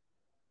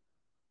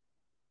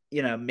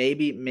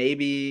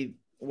 maybe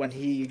when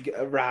he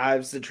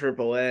arrives to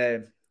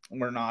AAA,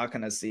 we're not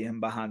going to see him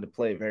behind the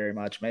plate very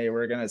much. Maybe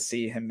we're going to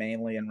see him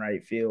mainly in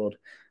right field,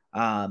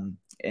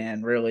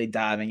 and really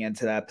diving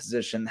into that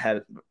position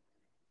head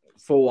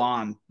full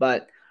on.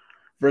 But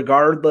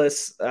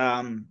regardless,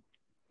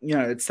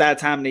 it's that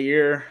time of the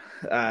year.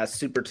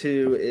 Super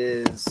 2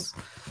 is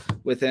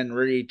within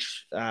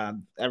reach.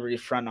 Every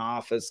front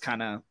office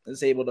kind of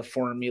is able to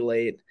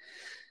formulate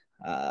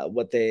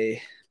what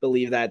they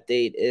believe that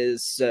date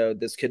is. So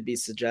this could be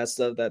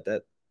suggestive that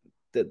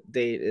the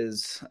date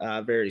is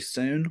very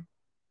soon.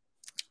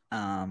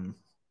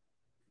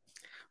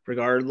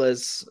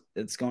 Regardless,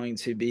 it's going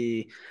to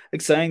be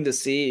exciting to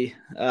see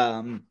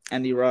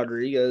Andy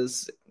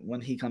Rodriguez when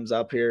he comes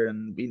up here,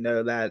 and we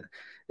know that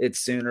it's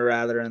sooner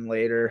rather than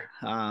later.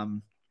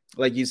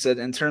 Like you said,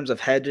 in terms of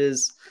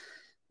Hedges,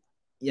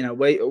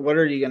 what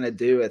are you going to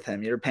do with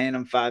him? You're paying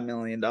him $5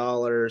 million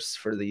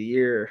for the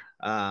year.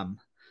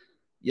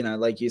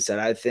 Like you said,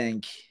 I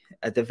think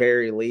at the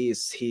very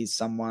least, he's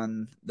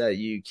someone that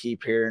you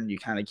keep here and you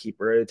kind of keep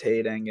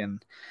rotating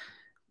and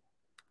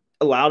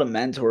allow to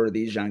mentor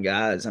these young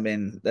guys. I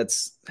mean,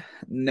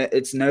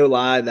 it's no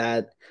lie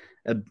that,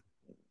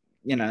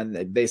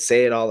 they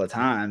say it all the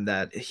time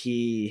that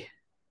he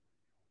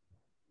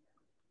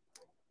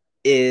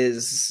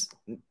is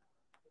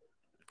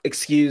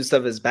excused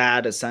of his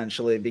bad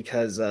essentially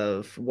because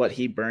of what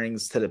he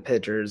brings to the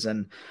pitchers,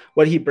 and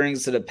what he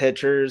brings to the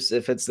pitchers,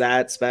 if it's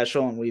that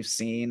special, and we've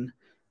seen,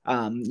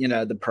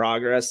 the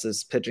progress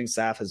this pitching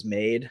staff has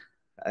made,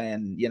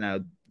 and,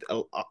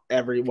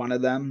 every one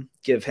of them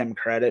give him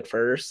credit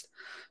first.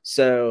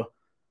 So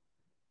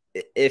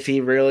if he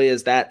really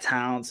is that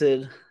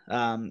talented,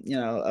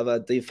 of a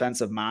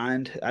defensive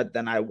mind,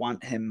 then I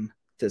want him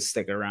to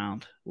stick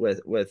around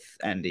with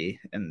Endy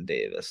and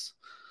Davis.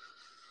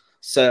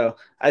 So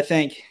I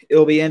think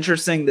it'll be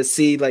interesting to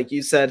see, like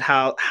you said,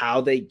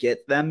 how they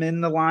get them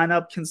in the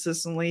lineup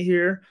consistently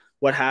here.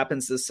 What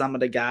happens to some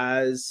of the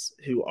guys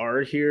who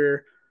are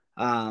here?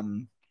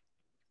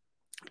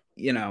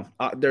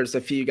 There's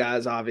a few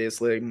guys,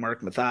 obviously,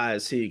 Mark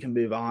Mathias, who you can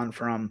move on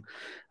from,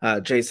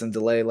 Jason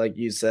DeLay, like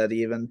you said,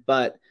 even.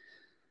 But,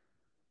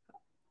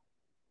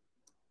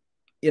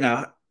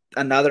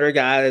 another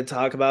guy to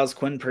talk about is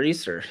Quinn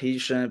Priester. He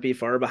shouldn't be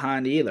far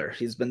behind either.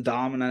 He's been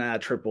dominant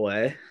at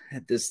AAA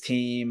at this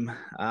team.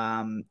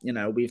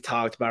 We've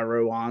talked about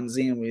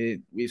Rowanzi,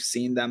 and we've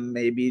seen them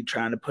maybe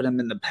trying to put him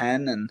in the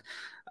pen. And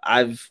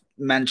I've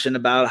mentioned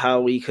about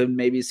how we could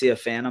maybe see a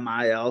Phantom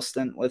IL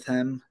stint with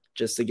him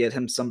just to get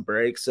him some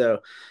breaks.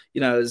 So,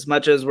 as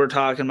much as we're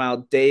talking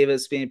about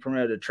Davis being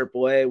promoted to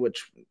AAA,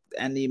 which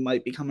Endy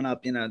might be coming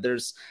up,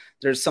 there's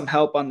some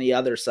help on the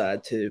other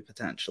side too,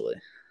 potentially.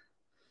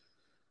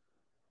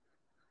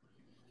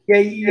 Yeah,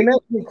 you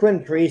mentioned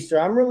Quinn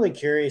Priester. I'm really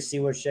curious to see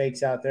what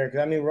shakes out there. Because,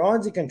 I mean,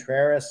 Ronzi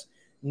Contreras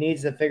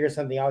needs to figure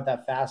something out with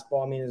that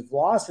fastball. I mean, his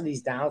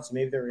velocity's down, so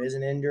maybe there is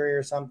an injury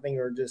or something,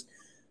 or just,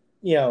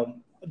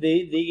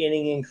 the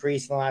inning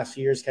increase in the last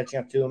few years catching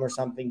up to him or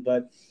something.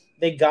 But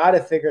they got to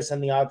figure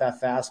something out with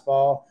that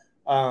fastball.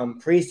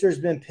 Priester's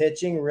been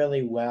pitching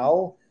really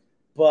well.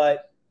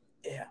 But,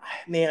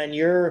 man,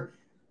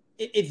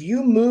 if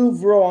you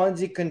move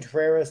Rowanzi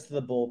Contreras to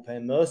the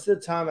bullpen, most of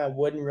the time I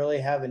wouldn't really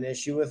have an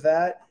issue with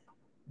that.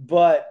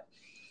 But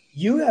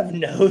you have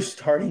no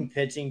starting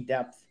pitching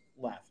depth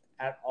left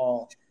at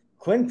all.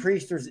 Quinn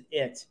Priester's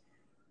it.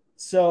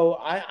 So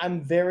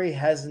I'm very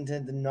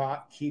hesitant to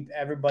not keep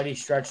everybody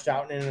stretched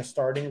out in a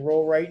starting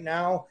role right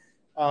now.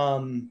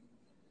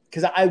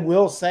 Because I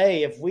will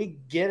say, if we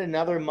get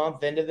another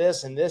month into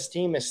this and this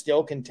team is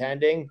still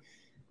contending,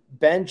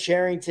 Ben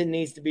Cherington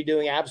needs to be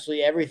doing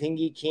absolutely everything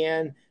he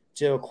can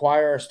to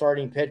acquire a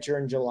starting pitcher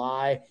in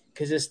July,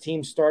 because this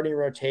team's starting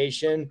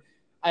rotation,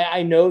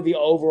 I know the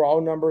overall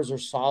numbers are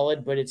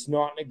solid, but it's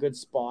not in a good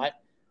spot,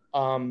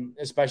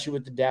 especially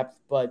with the depth.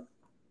 But,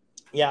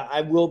 yeah, I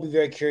will be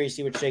very curious to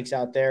see what shakes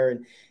out there.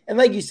 And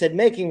like you said,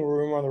 making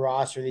room on the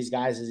roster of these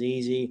guys is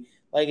easy.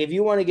 Like, if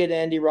you want to get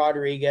Andy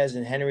Rodriguez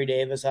and Henry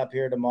Davis up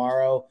here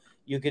tomorrow,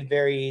 you could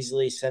very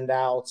easily send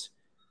out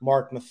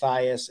Mark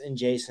Mathias and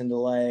Jason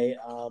DeLay.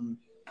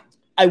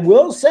 I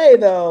will say,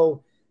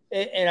 though,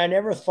 and I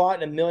never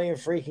thought in a million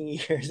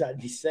freaking years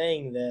I'd be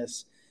saying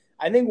this,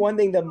 I think one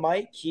thing that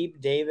might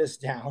keep Davis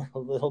down a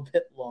little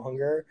bit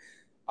longer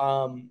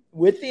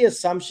with the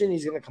assumption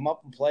he's going to come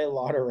up and play a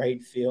lot of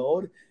right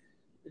field.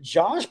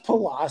 Josh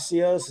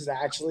Palacios has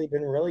actually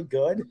been really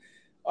good.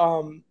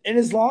 And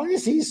as long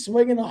as he's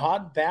swinging a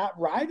hot bat,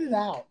 ride it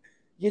out.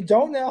 You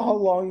don't know how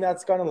long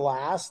that's going to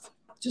last.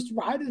 Just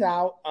ride it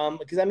out.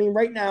 Because, I mean,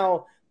 right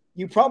now,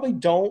 you probably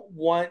don't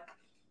want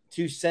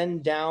to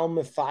send down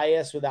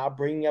Matthias without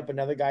bringing up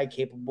another guy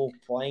capable of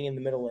playing in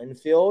the middle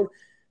infield.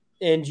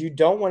 And you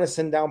don't want to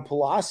send down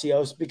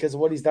Palacios because of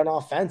what he's done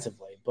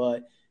offensively.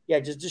 But, yeah,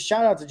 just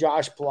shout out to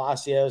Josh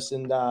Palacios.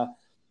 And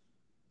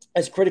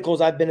as critical as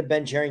I've been of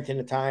Ben Cherington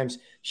at times,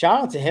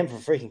 shout out to him for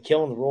freaking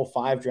killing the Rule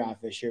 5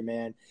 draft this year,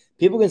 man.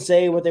 People can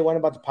say what they want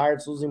about the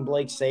Pirates losing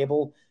Blake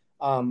Sable.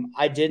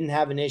 I didn't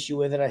have an issue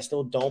with it. I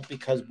still don't,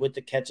 because with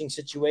the catching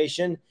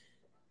situation,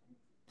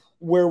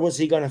 where was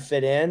he going to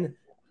fit in?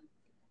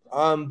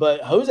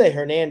 But Jose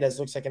Hernandez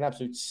looks like an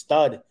absolute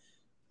stud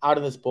out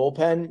of this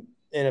bullpen,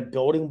 and a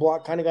building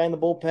block kind of guy in the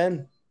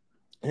bullpen.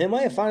 And they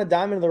might have found a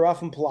diamond in the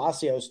rough in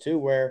Palacios too,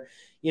 where,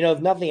 you know,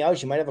 if nothing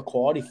else, you might have a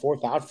quality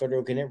fourth outfielder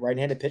who can hit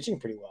right-handed pitching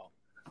pretty well.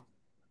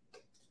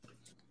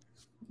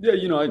 Yeah,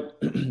 you know, I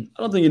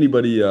don't think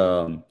anybody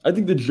I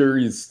think the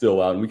jury is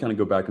still out, and we kind of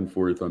go back and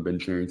forth on Ben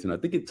Cherington. I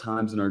think at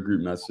times in our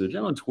group message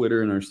and on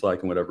Twitter and our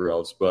Slack and whatever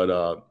else, but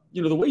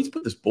you know, the way he's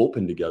put this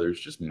bullpen together is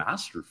just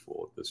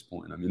masterful at this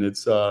point. I mean,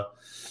 it's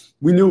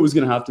we knew it was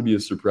going to have to be a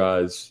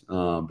surprise,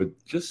 but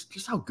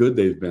just how good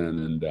they've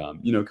been, and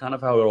you know, kind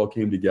of how it all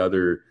came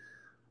together.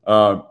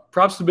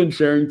 Props to Ben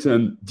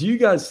Cherington. Do you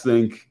guys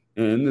think,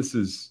 and this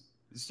is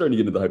starting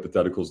to get into the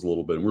hypotheticals a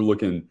little bit, and we're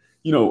looking,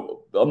 you know,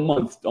 a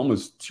month,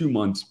 almost 2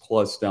 months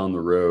plus down the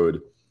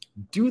road,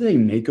 do they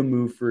make a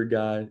move for a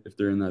guy if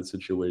they're in that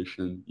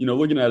situation? You know,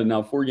 looking at it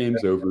now, 4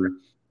 games over,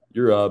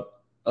 you're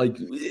up. Like,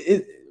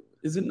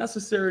 is it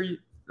necessary,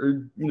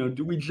 or, you know,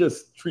 do we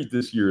just treat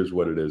this year as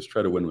what it is,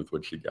 try to win with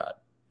what you got?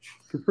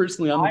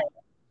 Personally,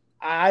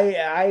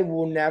 I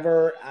will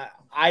never.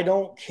 I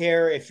don't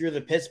care if you're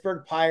the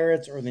Pittsburgh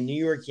Pirates or the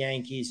New York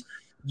Yankees.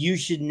 You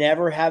should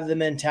never have the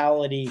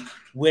mentality,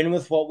 win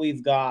with what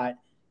we've got.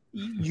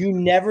 You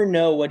never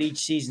know what each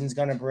season's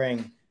going to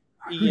bring.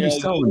 Who are you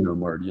selling though,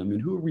 Marty? I mean,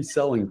 who are we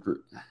selling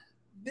for?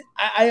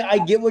 I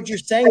get what you're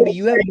saying, but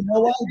you have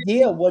no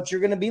idea what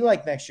you're going to be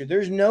like next year.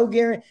 There's no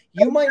guarantee.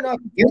 You might not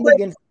win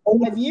again for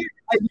 5 years.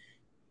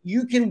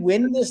 You can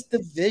win this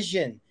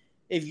division.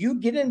 If you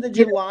get into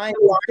July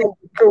and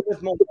still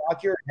with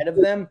Milwaukee ahead of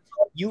them,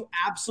 you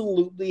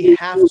absolutely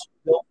have to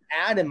go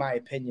add, in my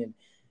opinion.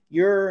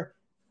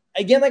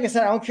 Again, like I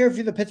said, I don't care if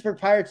you're the Pittsburgh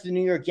Pirates or the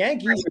New York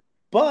Yankees,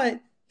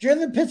 but you're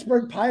the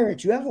Pittsburgh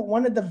Pirates. You haven't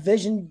won a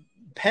division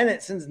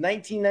pennant since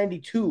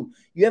 1992.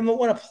 You haven't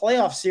won a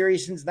playoff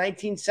series since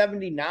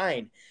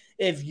 1979.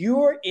 If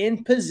you're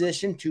in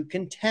position to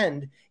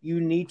contend,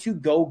 you need to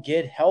go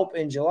get help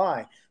in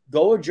July.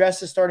 Go address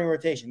the starting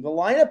rotation. The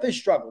lineup has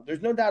struggled.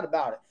 There's no doubt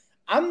about it.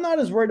 I'm not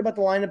as worried about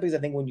the lineup because I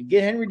think when you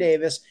get Henry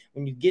Davis,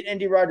 when you get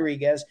Andy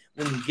Rodriguez,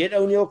 when you get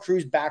O'Neal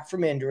Cruz back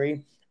from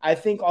injury, I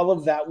think all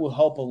of that will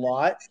help a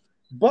lot.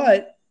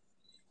 But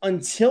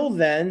until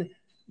then,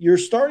 your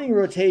starting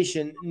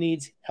rotation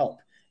needs help.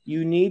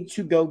 You need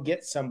to go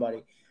get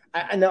somebody.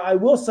 Now, I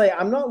will say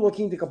I'm not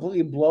looking to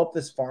completely blow up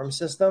this farm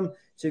system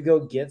to go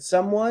get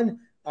someone.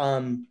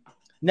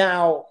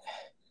 Now,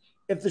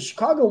 if the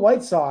Chicago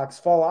White Sox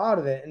fall out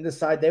of it and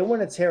decide they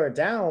want to tear it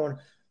down,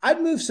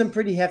 I'd move some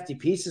pretty hefty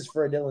pieces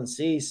for a Dylan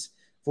Cease,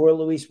 for a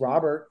Luis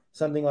Robert,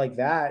 something like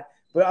that.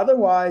 But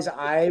otherwise,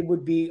 I'd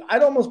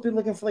almost be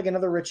looking for like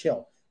another Rich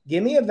Hill.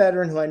 Give me a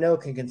veteran who I know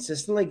can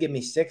consistently give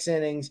me 6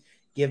 innings,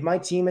 give my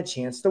team a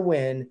chance to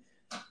win,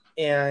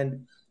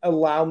 and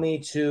allow me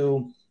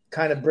to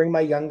kind of bring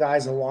my young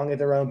guys along at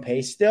their own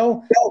pace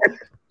still.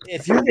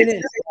 If you get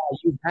in,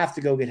 you have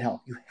to go get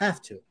help. You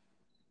have to.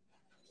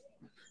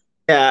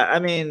 Yeah, I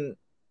mean,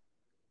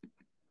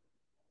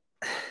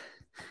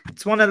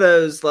 it's one of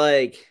those,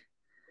 like,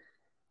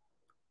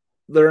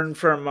 learn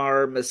from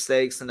our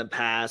mistakes in the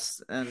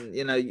past. And,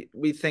 you know,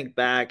 we think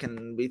back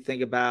and we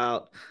think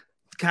about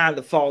kind of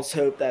the false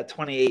hope that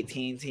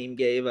 2018 team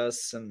gave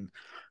us and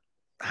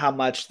how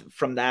much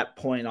from that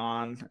point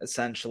on,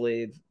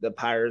 essentially, the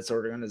Pirates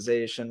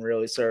organization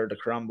really started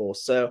to crumble.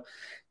 So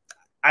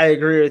I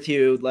agree with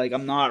you. Like,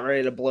 I'm not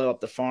ready to blow up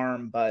the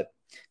farm, but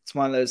it's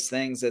one of those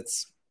things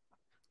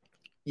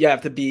you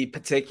have to be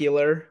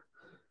particular,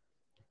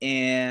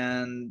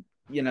 and,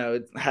 you know,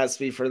 it has to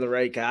be for the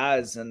right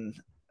guys and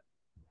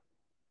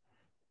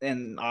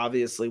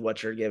obviously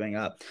what you're giving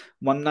up.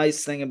 One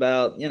nice thing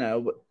about, you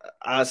know,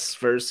 us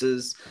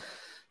versus,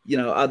 you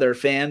know, other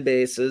fan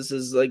bases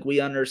is, like,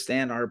 we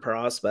understand our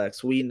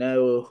prospects. We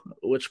know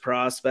which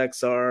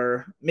prospects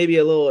are maybe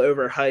a little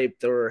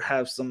overhyped or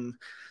have some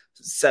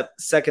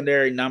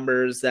secondary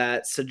numbers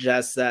that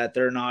suggest that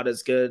they're not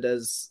as good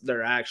as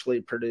they're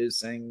actually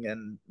producing,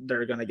 and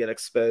they're going to get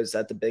exposed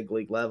at the big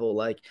league level.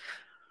 Like,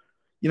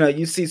 you know,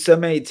 you see so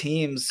many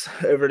teams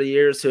over the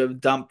years who have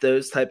dumped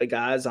those type of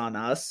guys on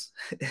us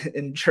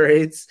in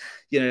trades,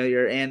 you know,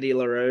 your Andy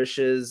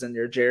LaRoches and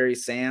your Jerry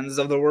Sands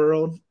of the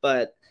world.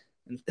 But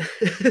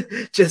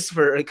just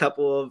for a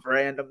couple of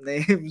random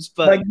names.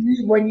 But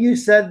when you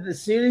said,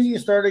 as soon as you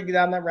started to get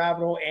down that rabbit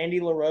hole, Andy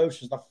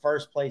LaRoche was the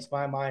first place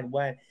my mind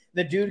went.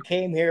 The dude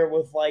came here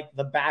with like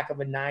the back of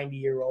a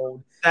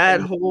 90-year-old.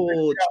 That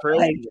whole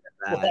trade,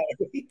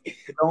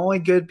 the only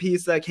good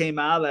piece that came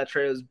out of that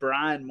trade was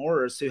Brian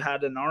Morris, who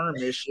had an arm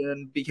issue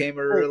and became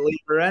a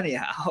reliever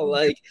anyhow.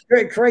 Like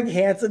Craig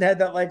Hansen had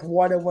that like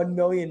 1 in 1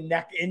 million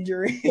neck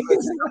injury,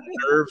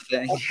 nerve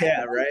thing.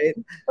 Yeah, right.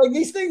 Like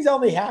these things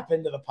only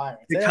happen to the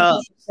Pirates.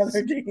 Because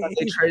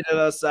they traded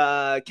us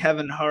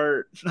Kevin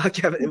Hart. Not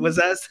Kevin. Was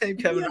that his name?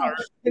 Kevin Hart.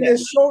 And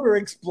his shoulder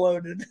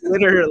exploded.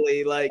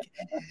 Literally, like.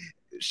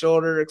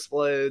 Shoulder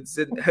explodes.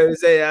 And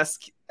Jose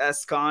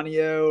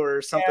Ascanio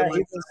or something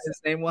like that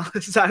his name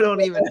was. I don't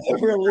even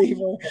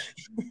reliever.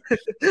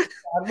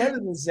 What a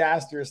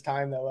disastrous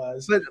time that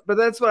was. But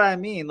that's what I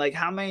mean. Like,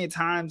 how many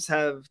times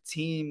have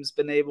teams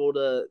been able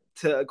to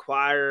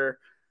acquire,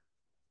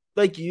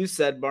 like you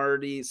said,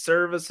 Marty,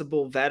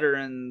 serviceable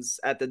veterans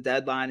at the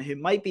deadline who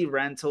might be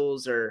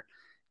rentals or,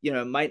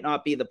 might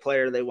not be the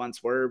player they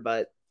once were,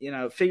 but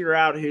figure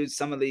out who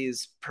some of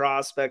these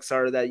prospects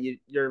are that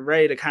you're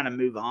ready to kind of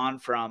move on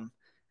from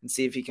and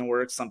see if you can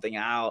work something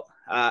out.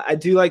 I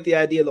do like the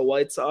idea of the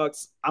White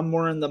Sox. I'm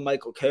more in the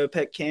Michael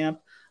Kopech camp.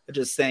 I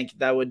just think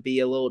that would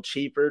be a little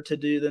cheaper to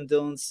do than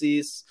Dylan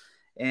Cease.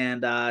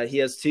 And he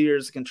has 2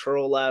 years of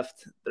control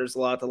left. There's a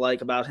lot to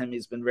like about him.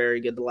 He's been very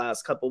good the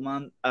last couple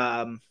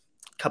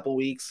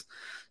weeks.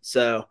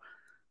 So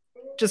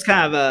just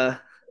kind of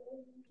a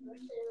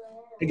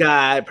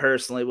guy I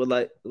personally would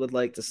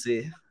like to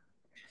see.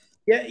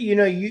 Yeah,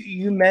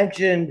 you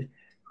mentioned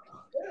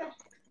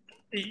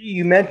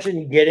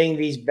getting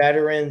these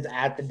veterans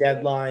at the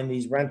deadline,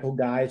 these rental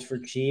guys for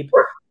cheap.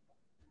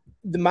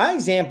 My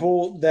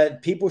example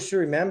that people should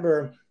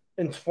remember,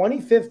 in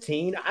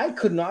 2015, I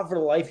could not for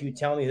the life of you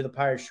tell me who the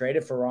Pirates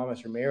traded for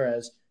Ramos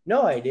Ramirez.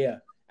 No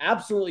idea.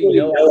 Absolutely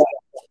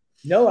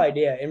no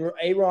idea. And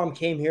A-Rom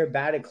came here,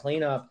 batted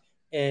cleanup,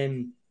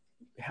 and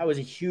was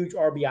a huge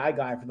RBI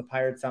guy for the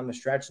Pirates down the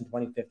stretch in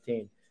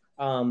 2015.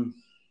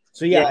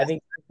 So, yeah, I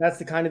think that's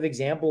the kind of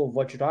example of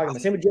what you're talking about.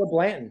 Same with Joe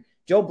Blanton.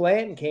 Joe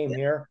Blanton came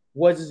here,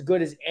 was as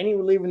good as any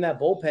reliever in that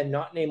bullpen,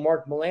 not named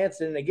Mark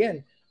Melancon. And,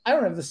 again, I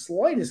don't have the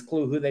slightest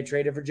clue who they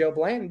traded for Joe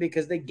Blanton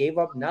because they gave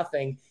up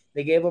nothing.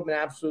 They gave up an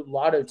absolute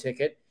lotto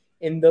ticket.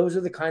 And those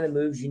are the kind of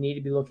moves you need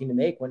to be looking to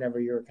make whenever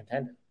you're a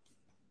contender.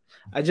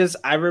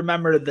 I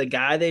remember the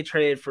guy they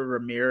traded for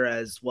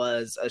Ramirez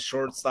was a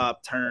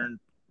shortstop turned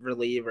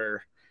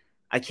reliever.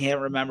 I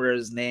can't remember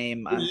his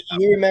name.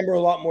 You remember a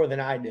lot more than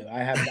I do.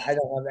 I don't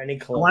have any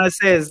clue. I want to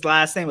say his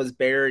last name was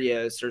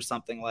Barrios or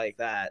something like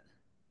that.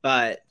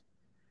 But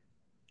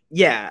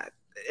yeah,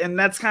 and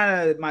that's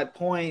kind of my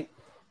point.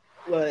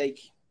 Like,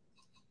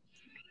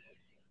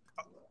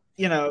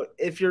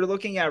 if you're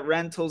looking at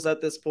rentals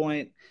at this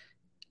point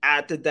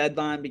at the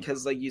deadline,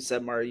 because like you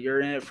said, Marty,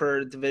 you're in it for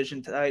a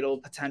division title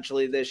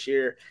potentially this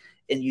year,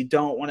 and you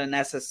don't want to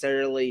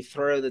necessarily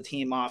throw the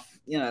team off,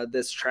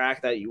 this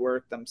track that you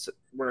work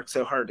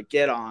so hard to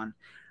get on.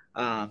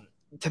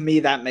 To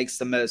me, that makes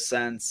the most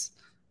sense.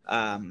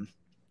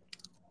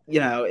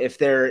 If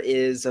there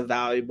is a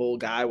valuable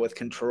guy with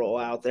control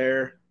out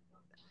there,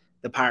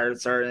 the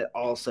Pirates are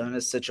also in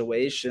a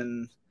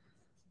situation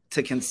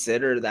to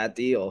consider that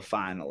deal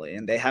finally.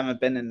 And they haven't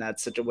been in that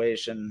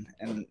situation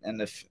in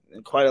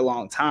quite a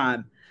long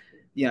time,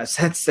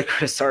 since the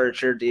Chris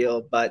Archer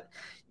deal. But,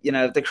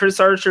 if the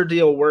Chris Archer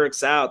deal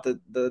works out,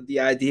 the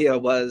idea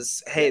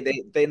was,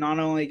 hey, they not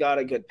only got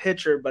a good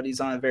pitcher, but he's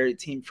on a very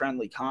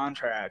team-friendly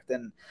contract.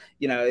 And,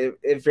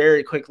 it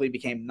very quickly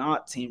became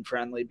not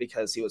team-friendly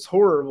because he was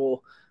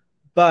horrible.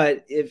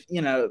 But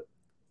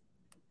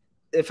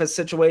if a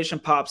situation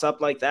pops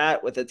up like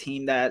that with a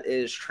team that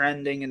is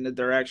trending in the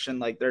direction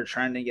like they're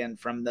trending in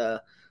from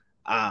the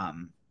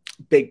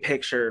big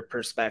picture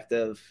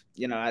perspective,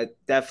 I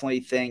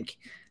definitely think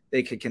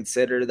they could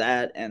consider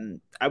that.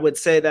 And I would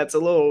say that's a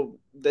little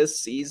this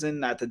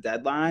season at the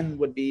deadline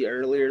would be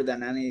earlier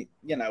than any,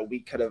 we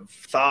could have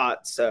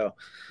thought. So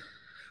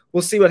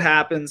we'll see what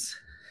happens.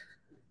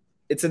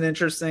 It's an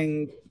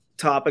interesting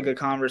topic of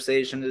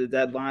conversation at the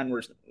deadline.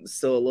 We're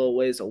still a little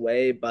ways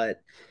away,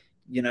 but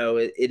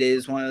it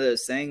is one of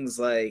those things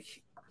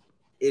like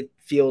it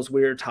feels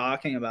weird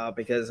talking about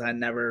because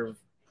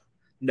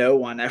no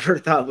one ever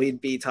thought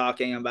we'd be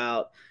talking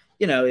about,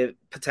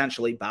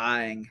 potentially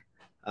buying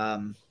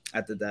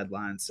at the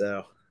deadline.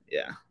 So,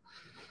 yeah.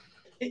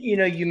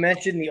 You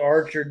mentioned the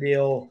Archer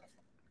deal,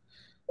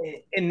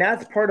 and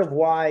that's part of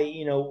why,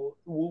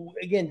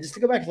 again, just to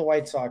go back to the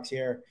White Sox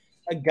here,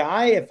 a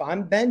guy, if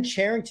I'm Ben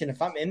Cherington,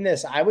 if I'm in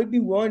this, I would be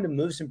willing to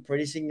move some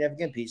pretty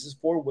significant pieces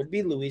for would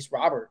be Luis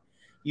Robert.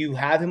 You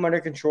have him under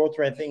control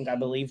through, I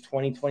believe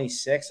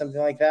 2026, something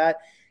like that.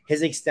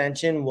 His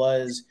extension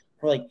was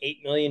for like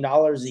 $8 million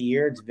a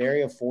year. It's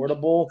very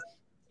affordable.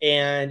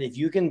 And if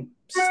you can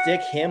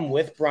stick him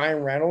with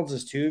Brian Reynolds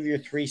as two of your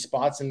three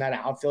spots in that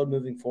outfield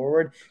moving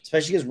forward,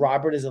 especially because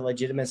Robert is a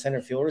legitimate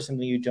center fielder,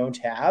 something you don't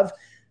have,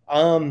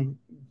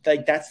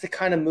 Like that's the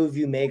kind of move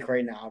you make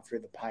right now if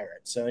you're the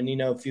Pirates. So, and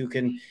if you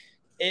can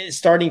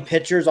starting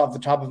pitchers off the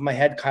top of my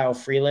head, Kyle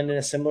Freeland in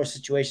a similar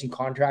situation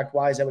contract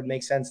wise, that would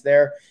make sense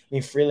there. I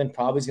mean, Freeland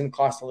probably is going to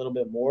cost a little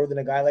bit more than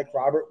a guy like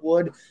Robert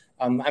would.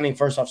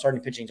 First off,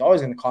 starting pitching is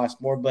always going to cost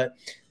more, but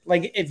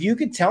like if you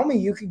could tell me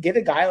you could get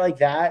a guy like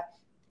that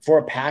for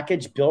a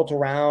package built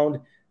around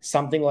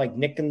something like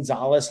Nick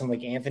Gonzalez and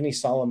like Anthony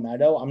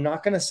Solometo, I'm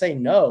not going to say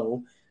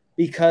no,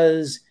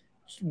 because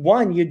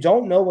one, you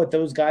don't know what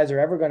those guys are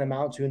ever going to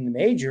amount to in the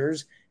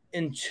majors,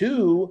 and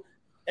two,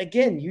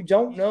 again, you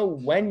don't know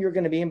when you're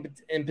going to be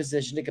in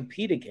position to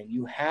compete again.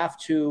 You have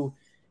to.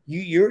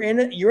 You're in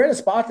a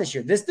spot this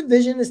year. This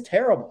division is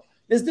terrible.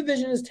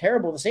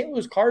 The St.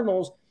 Louis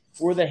Cardinals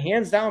were the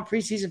hands down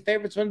preseason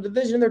favorites in the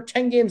division. They're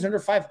 10 games under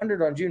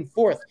 500 on June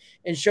 4th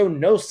and show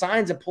no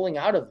signs of pulling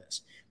out of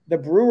this. The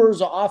Brewers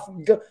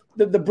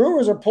the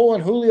Brewers are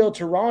pulling Julio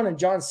Teheran and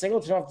John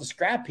Singleton off the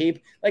scrap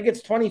heap like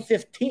it's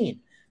 2015.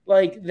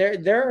 Like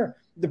the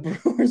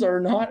Brewers are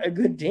not a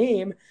good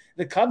team.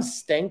 The Cubs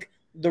stink.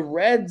 The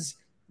Reds,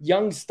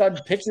 young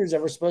stud pitchers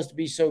that were supposed to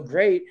be so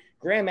great.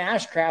 Graham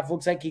Ashcraft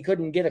looks like he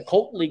couldn't get a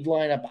Colt League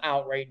lineup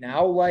out right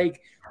now.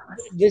 Like,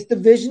 this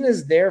division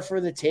is there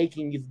for the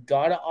taking. You've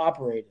got to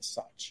operate as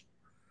such.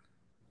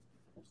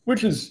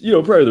 Which is,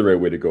 probably the right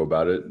way to go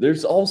about it.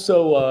 There's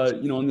also,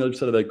 on the other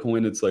side of that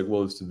coin, it's like,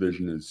 well, this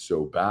division is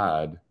so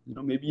bad.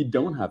 Maybe you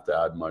don't have to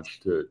add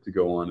much to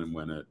go on and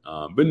win it.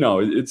 But no,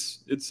 it's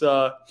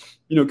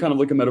kind of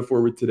like a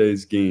metaphor with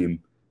today's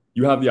game.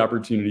 You have the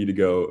opportunity to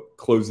go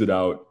close it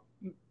out,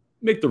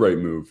 make the right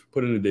move,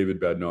 put in a David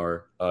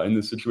Bednar in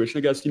this situation.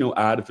 I guess,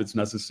 add if it's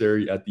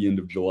necessary at the end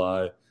of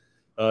July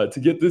to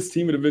get this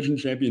team a division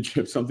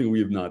championship, something we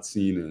have not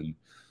seen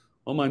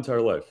in my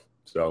entire life.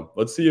 So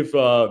let's see if,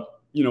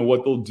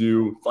 what they'll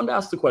do. Fun to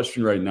ask the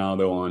question right now,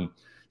 though, on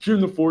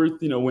June the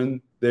 4th,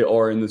 when they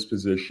are in this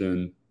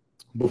position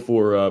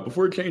before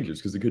it changes,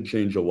 because it could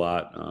change a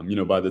lot,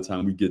 by the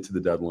time we get to the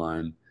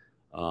deadline.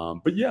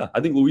 But yeah, I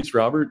think Luis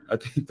Robert, I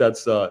think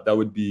that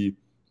would be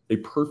a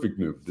perfect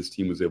move if this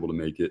team was able to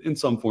make it in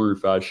some form or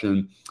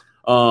fashion.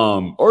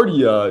 Already,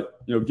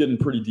 getting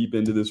pretty deep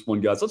into this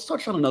one, guys. Let's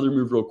touch on another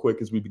move real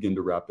quick as we begin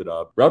to wrap it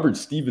up. Robert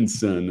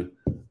Stevenson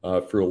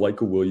for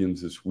Alika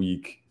Williams this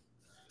week.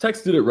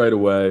 Texted it right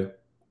away.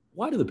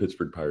 Why do the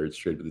Pittsburgh Pirates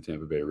trade with the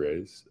Tampa Bay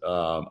Rays?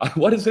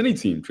 Why does any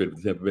team trade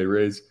with the Tampa Bay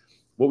Rays?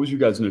 What was your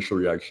guys' initial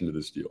reaction to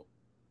this deal?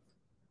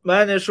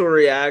 My initial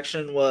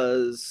reaction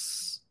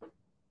was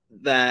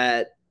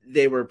that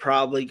they were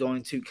probably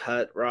going to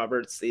cut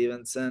Robert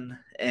Stevenson,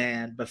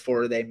 and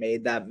before they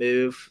made that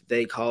move,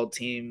 they called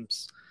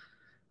teams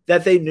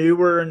that they knew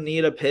were in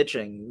need of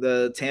pitching.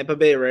 The Tampa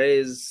Bay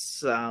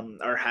Rays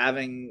are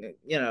having,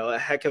 a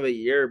heck of a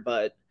year,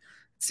 but it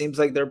seems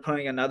like they're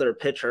putting another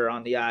pitcher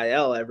on the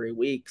IL every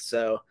week.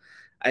 So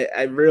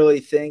I really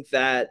think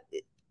that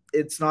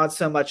it's not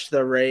so much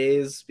the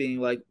Rays being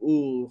like,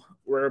 ooh,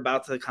 we're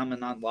about to come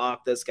and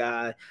unlock this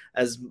guy,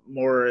 as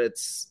more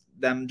it's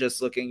them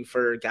just looking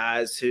for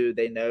guys who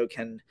they know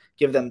can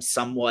give them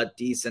somewhat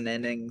decent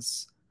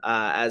innings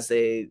as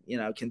they,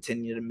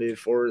 continue to move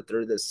forward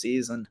through this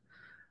season.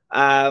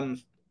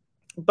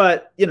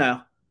 But,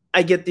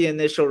 I get the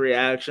initial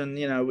reaction.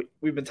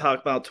 We've been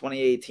talking about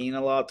 2018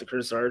 a lot, the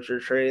Chris Archer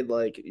trade.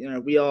 Like,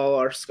 we all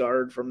are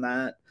scarred from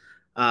that.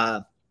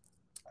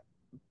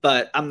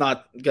 But I'm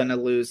not going to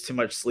lose too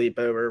much sleep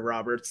over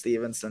Robert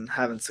Stevenson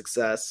having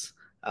success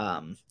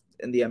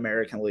in the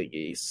American League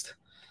East.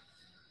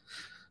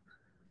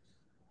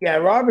 Yeah,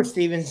 Robert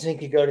Stevenson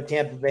could go to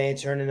Tampa Bay and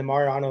turn into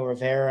Mariano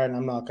Rivera, and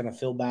I'm not going to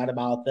feel bad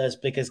about this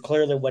because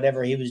clearly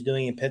whatever he was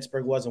doing in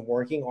Pittsburgh wasn't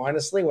working.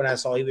 Honestly, when I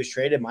saw he was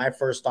traded, my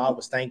first thought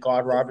was, thank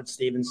God Robert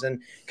Stevenson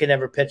can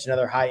never pitch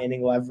another high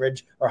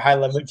leverage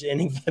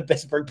inning for the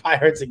Pittsburgh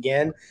Pirates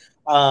again.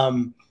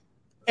 And,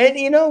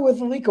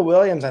 with Alika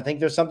Williams, I think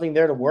there's something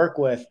there to work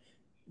with.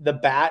 The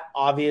bat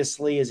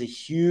obviously is a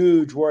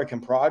huge work in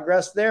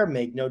progress there,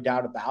 make no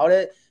doubt about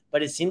it,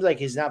 but it seems like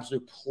he's an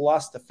absolute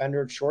plus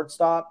defender at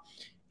shortstop.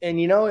 And,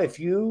 if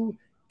you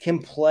can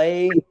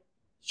play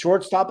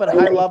shortstop at a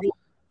high level,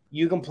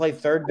 you can play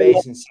third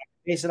base and second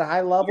base at a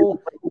high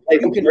level.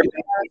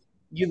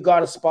 You've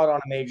got a spot on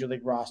a major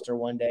league roster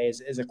one day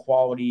as a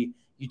quality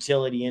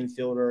utility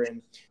infielder.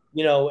 And,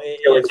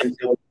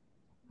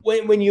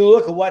 when you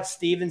look at what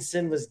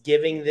Stevenson was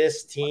giving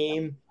this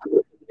team,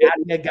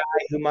 adding a guy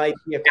who might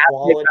be a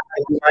quality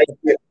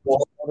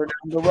down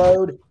the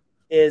road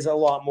is a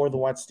lot more than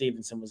what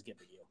Stevenson was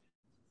giving you.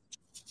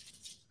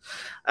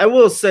 I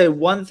will say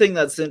one thing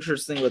that's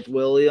interesting with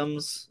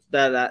Williams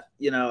that,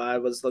 I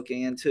was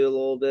looking into a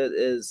little bit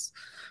is,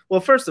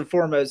 well, first and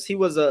foremost, he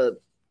was a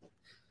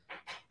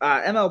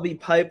MLB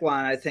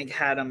Pipeline, I think,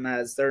 had him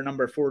as their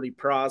number 40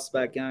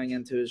 prospect going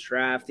into his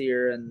draft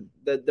year. And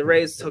the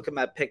Rays took him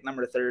at pick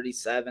number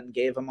 37,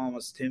 gave him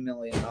almost $2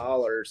 million.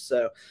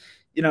 So,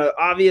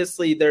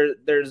 obviously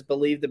there's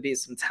believed to be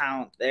some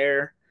talent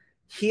there.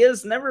 He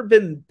has never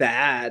been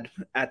bad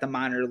at the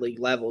minor league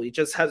level. He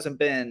just hasn't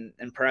been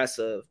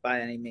impressive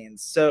by any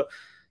means. So,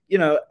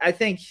 I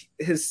think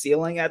his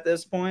ceiling at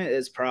this point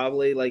is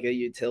probably like a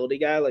utility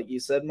guy, like you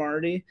said,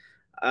 Marty.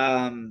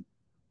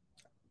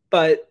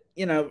 But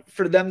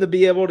for them to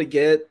be able to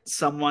get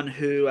someone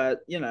who,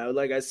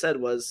 like I said,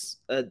 was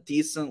a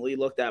decently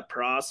looked at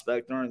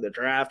prospect during the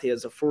draft, he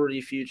has a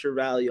 40 future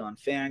value on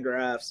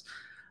Fangraphs.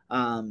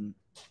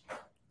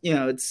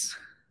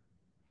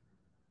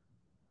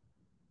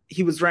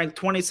 He was ranked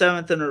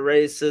 27th in a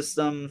race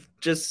system,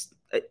 just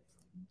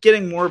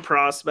getting more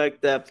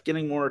prospect depth,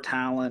 getting more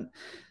talent.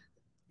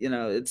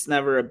 It's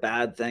never a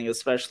bad thing,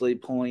 especially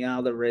pulling out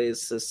of the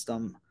raise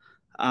system.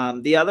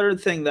 The other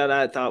thing that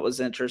I thought was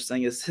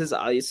interesting is his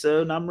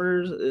ISO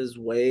numbers is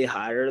way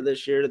higher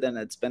this year than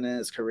it's been in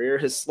his career.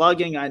 His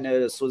slugging, I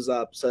noticed, was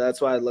up, so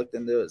that's why I looked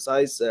into his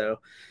ISO.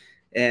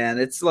 And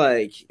it's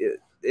like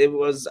it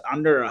was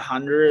under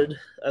 100,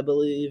 I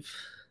believe.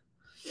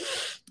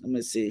 Let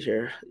me see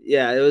here.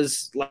 Yeah, it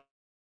was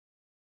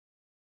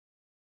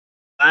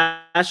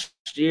last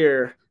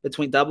year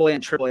between AA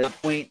and AAA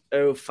at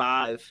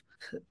 0.05.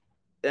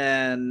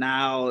 And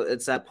now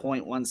it's at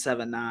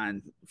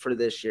 0.179 for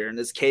this year. And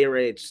his K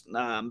rate's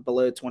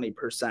below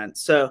 20%.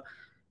 So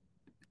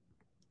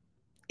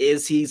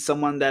is he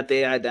someone that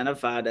they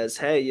identified as,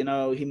 hey,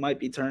 he might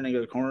be turning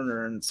a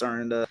corner and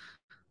starting to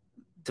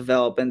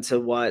develop into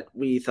what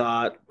we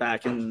thought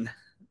back in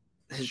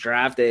his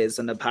draft days,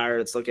 and the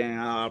Pirates looking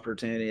at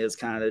opportunity is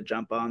kind of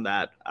jump on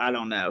that? I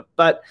don't know.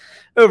 But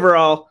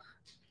overall,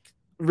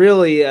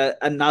 really a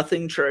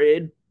nothing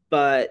trade,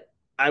 but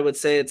I would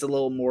say it's a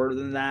little more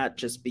than that,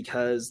 just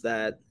because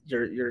that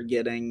you're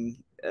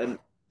getting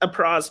a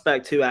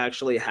prospect who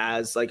actually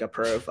has like a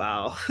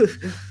profile.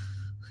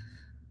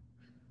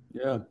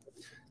 Yeah,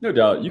 no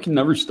doubt. You can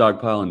never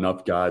stockpile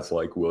enough guys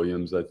like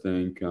Williams, I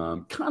think.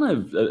 Kind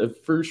of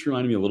at first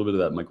reminded me a little bit of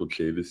that Michael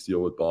Chavis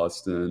deal with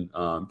Boston.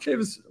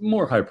 Chavis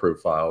more high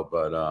profile,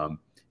 but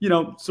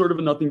sort of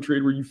a nothing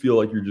trade where you feel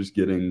like you're just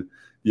getting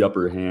the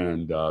upper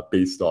hand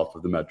based off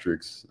of the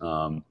metrics.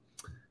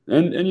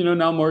 And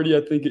now, Marty,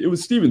 I think it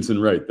was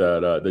Stevenson, right,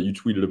 that you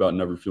tweeted about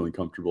never feeling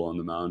comfortable on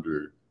the mound,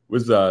 or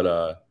was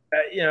that?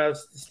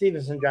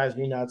 Stevenson drives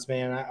me nuts,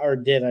 man.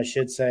 I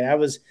should say.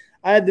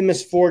 I had the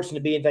misfortune to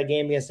be at that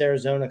game against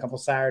Arizona a couple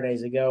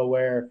Saturdays ago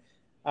where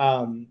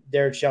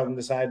Derek Shelton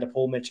decided to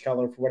pull Mitch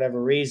Keller for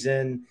whatever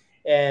reason,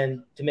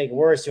 and to make it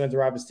worse, he went to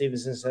Robert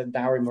Stevenson, said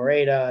Bowery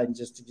Moreta, and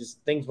just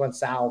things went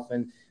south.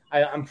 And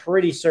I'm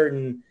pretty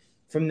certain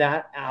from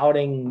that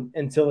outing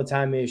until the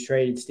time he was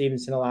traded,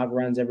 Stevenson allowed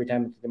runs every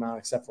time he took him out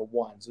except for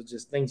one. So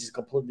things just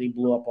completely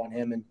blew up on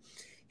him. And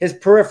his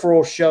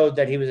peripheral showed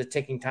that he was a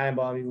ticking time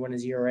bomb even when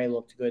his ERA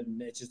looked good, and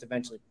it just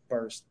eventually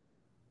burst.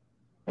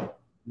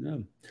 Yeah.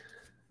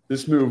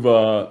 This move,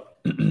 I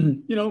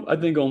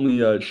think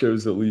only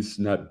shows at least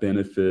net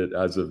benefit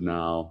as of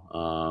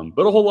now.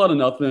 But a whole lot of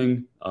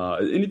nothing.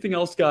 Anything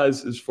else,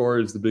 guys, as far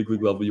as the big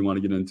league level you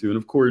want to get into? And,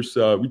 of course,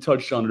 we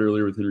touched on it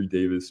earlier with Henry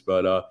Davis.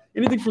 But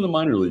anything from the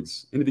minor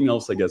leagues? Anything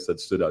else, I guess, that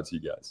stood out to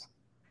you guys?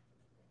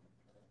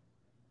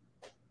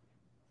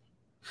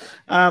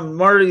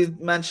 Marty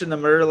mentioned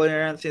him earlier.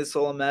 Anthony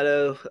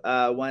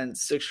Solometo went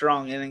 6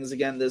 strong innings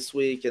again this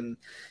week, and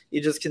he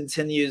just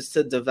continues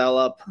to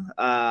develop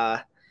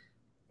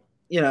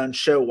and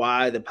show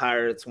why the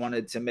Pirates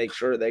wanted to make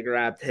sure they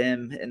grabbed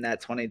him in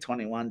that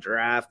 2021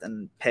 draft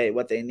and pay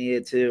what they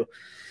needed to.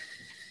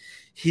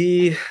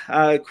 He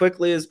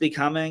quickly is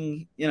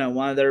becoming,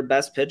 one of their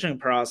best pitching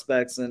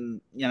prospects. And,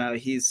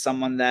 he's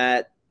someone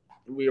that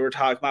we were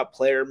talking about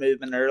player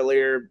movement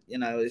earlier.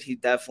 He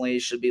definitely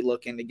should be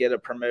looking to get a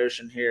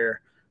promotion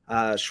here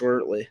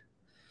shortly.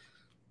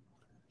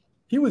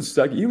 He was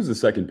second. He was the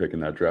second pick in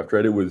that draft,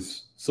 right? It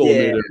was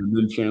Solometo and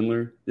then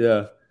Chandler.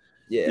 Yeah.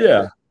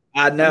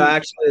 No,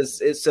 actually,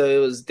 it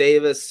was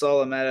Davis,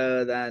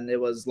 Solometo, then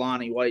it was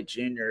Lonnie White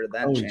Jr.,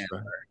 then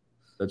Chandler.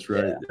 That's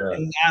right.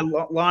 Yeah. And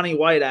Lonnie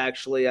White,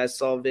 actually, I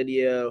saw a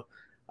video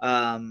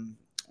on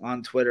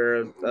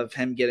Twitter of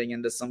him getting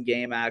into some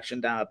game action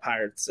down at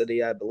Pirate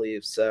City, I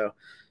believe. So,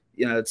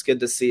 it's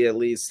good to see at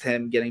least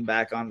him getting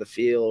back on the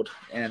field,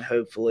 and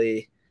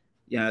hopefully,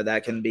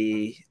 that can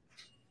be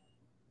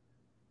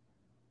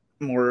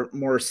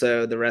more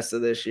so the rest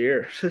of this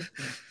year.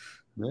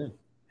 Yeah.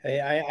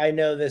 Hey, I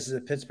know this is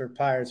a Pittsburgh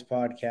Pirates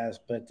podcast,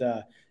 but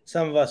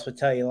some of us would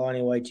tell you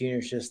Lonnie White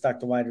Jr. should have stuck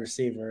to wide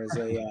receiver as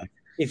a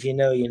if you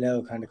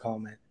know kind of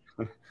comment.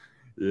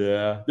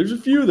 Yeah, there's a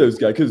few of those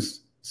guys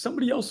because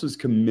somebody else was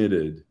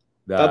committed.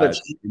 Bubba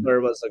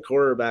Chandler was a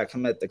quarterback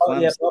commit to Clemson. Oh,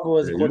 yeah, Bubba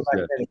was a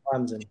quarterback to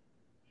Clemson.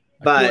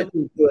 But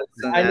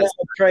I know,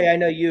 Trey, I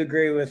know you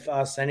agree with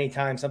us.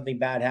 Anytime something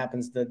bad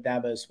happens to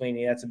Dabo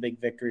Swinney, that's a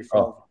big victory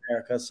for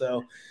America.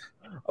 So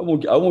I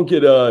won't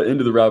get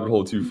into the rabbit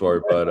hole too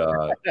far, but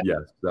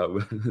yes,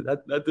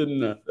 that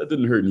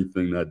didn't hurt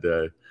anything that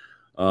day.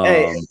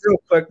 Hey, real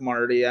quick,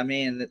 Marty. I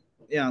mean,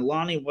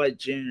 Lonnie White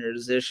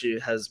Jr.'s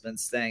issue has been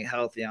staying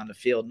healthy on the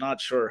field.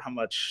 Not sure how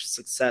much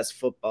success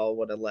football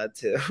would have led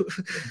to.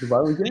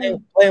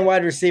 Playing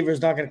wide receiver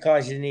is not going to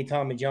cause you to need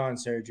Tommy John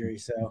surgery.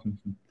 So,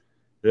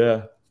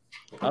 yeah,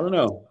 I don't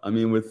know. I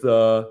mean, with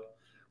the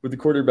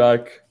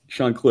quarterback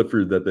Sean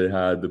Clifford that they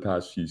had the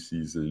past few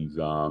seasons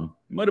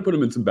might have put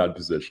them in some bad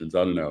positions.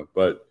 I don't know.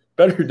 But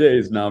better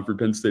days now for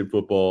Penn State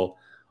football,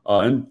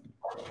 and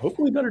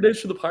hopefully better days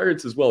for the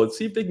Pirates as well. Let's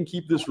see if they can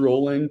keep this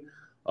rolling.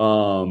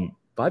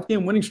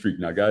 5-game winning streak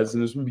now, guys.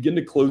 And as we begin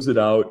to close it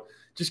out,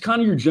 just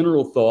kind of your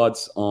general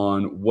thoughts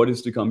on what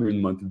is to come here in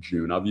the month of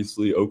June.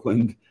 Obviously,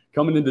 Oakland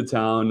coming into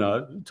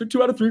town, took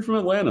 2 out of 3 from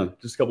Atlanta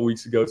just a couple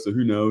weeks ago, so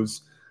who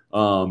knows?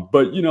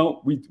 But,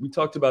 we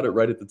talked about it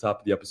right at the top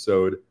of the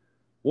episode.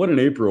 What an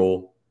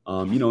April,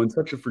 in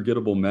such a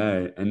forgettable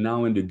May, and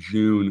now into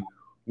June.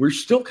 We're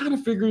still kind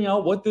of figuring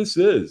out what this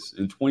is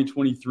in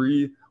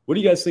 2023. What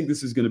do you guys think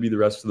this is going to be the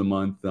rest of the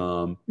month?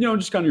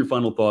 Just kind of your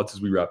final thoughts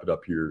as we wrap it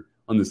up here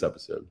on this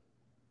episode.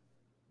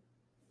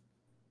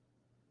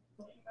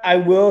 I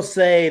will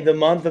say the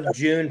month of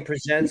June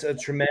presents a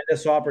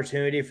tremendous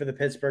opportunity for the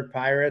Pittsburgh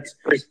Pirates.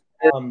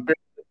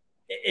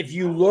 If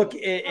you look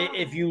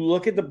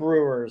at the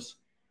Brewers,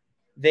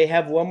 they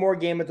have one more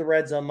game at the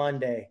Reds on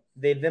Monday.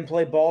 They then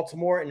play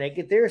Baltimore, and they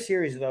get their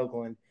series with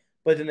Oakland.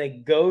 But then they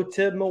go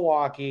to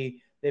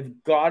Milwaukee.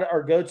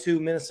 Go to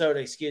Minnesota,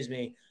 excuse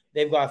me.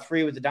 They've got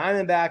 3 with the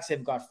Diamondbacks.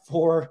 They've got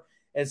 4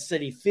 at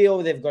Citi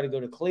Field. They've got to go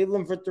to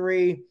Cleveland for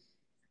 3.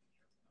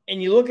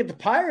 And you look at the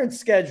Pirates'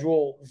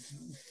 schedule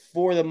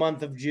for the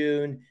month of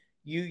June,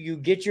 you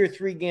get your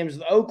 3 games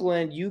with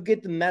Oakland. You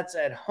get the Mets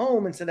at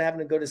home instead of having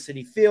to go to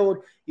Citi Field.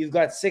 You've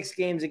got 6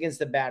 games against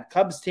the bad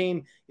Cubs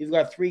team. You've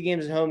got 3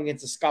 games at home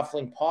against the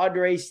scuffling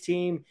Padres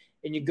team.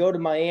 And you go to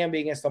Miami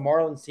against the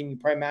Marlins team you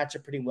probably match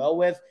it pretty well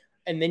with.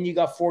 And then you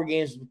got 4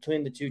 games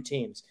between the 2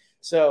 teams.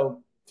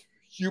 So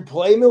you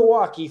play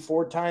Milwaukee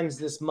 4 times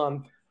this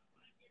month.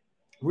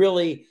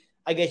 Really,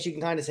 I guess you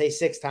can kind of say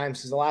 6 times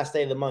because the last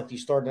day of the month you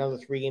start another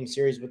 3-game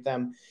series with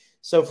them.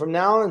 So from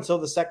now until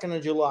the 2nd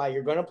of July,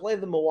 you're going to play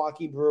the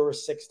Milwaukee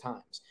Brewers 6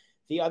 times.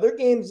 The other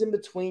games in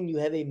between, you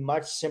have a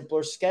much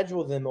simpler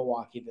schedule than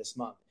Milwaukee this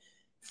month.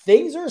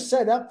 Things are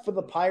set up for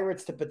the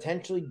Pirates to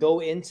potentially go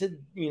into,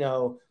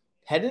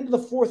 head into the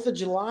 4th of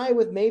July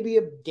with maybe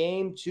a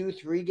game,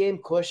 2-3-game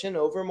cushion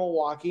over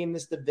Milwaukee in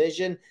this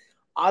division.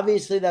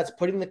 Obviously, that's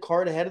putting the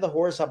cart ahead of the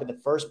horse. I'll be the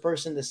first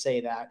person to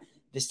say that.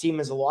 This team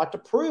has a lot to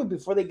prove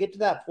before they get to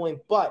that point.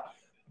 But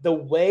the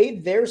way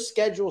their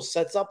schedule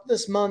sets up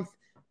this month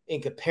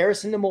in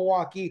comparison to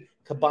Milwaukee,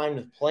 combined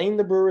with playing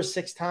the Brewers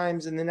 6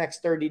 times in the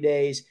next 30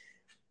 days,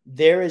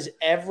 there is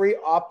every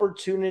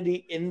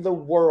opportunity in the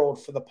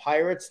world for the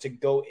Pirates to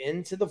go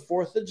into the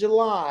 4th of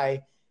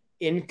July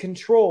in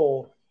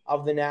control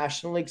of the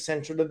National League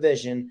Central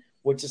Division,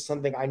 which is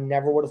something I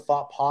never would have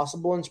thought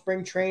possible in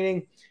spring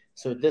training.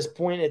 So at this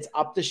point, it's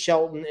up to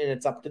Shelton and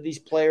it's up to these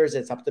players.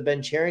 It's up to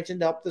Ben Cherington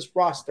to help this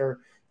roster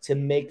to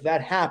make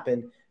that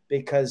happen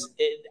because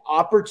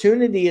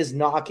opportunity is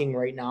knocking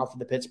right now for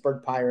the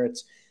Pittsburgh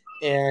Pirates.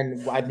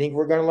 And I think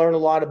we're going to learn a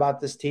lot about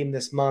this team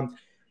this month.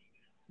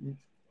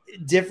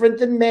 Different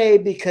than May,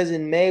 because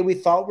in May we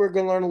thought we were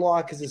going to learn a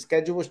lot because the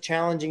schedule was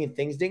challenging and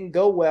things didn't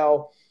go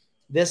well.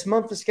 This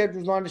month the schedule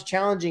is not as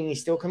challenging. You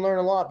still can learn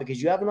a lot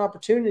because you have an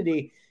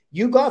opportunity.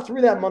 You got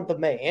through that month of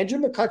May. Andrew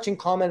McCutchen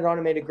commented on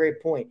it, made a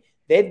great point.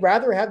 They'd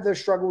rather have their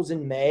struggles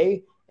in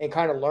May and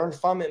kind of learn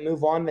from it and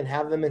move on than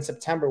have them in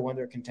September when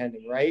they're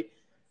contending, right?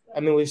 I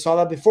mean, we saw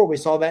that before. We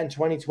saw that in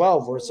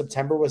 2012 where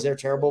September was their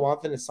terrible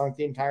month and it sunk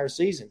the entire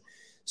season.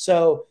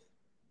 So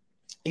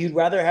you'd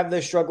rather have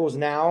their struggles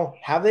now.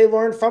 Have they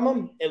learned from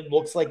them? It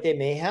looks like they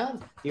may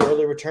have. The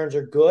early returns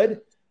are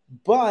good.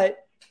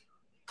 But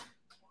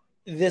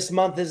this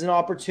month is an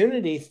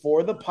opportunity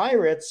for the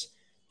Pirates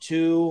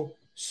to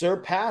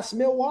surpass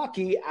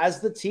Milwaukee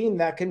as the team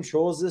that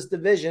controls this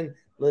division.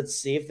 Let's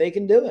see if they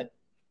can do it.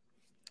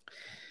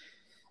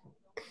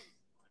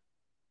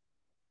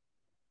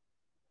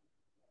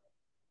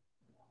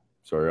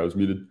 Sorry, I was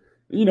muted.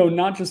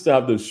 Not just to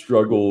have those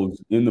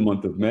struggles in the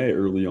month of May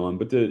early on,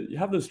 but to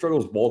have those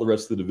struggles while the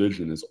rest of the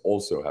division is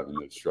also having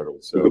those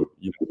struggles. So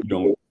you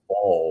don't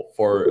fall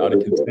far out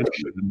of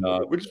contention,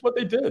 which is what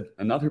they did.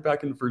 And now they're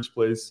back in the first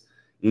place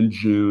in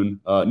June.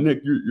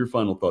 Nick, your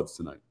final thoughts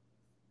tonight.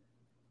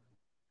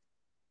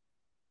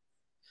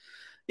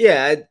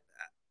 Yeah,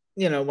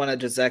 I want to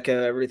just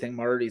echo everything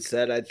Marty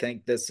said. I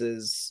think this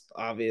is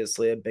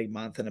obviously a big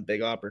month and a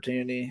big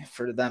opportunity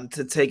for them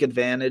to take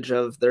advantage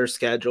of their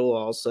schedule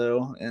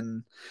also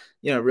and,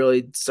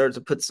 really start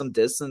to put some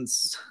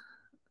distance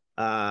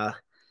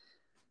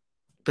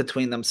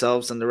between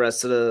themselves and the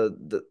rest of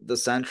the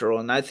Central.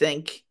 And I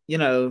think,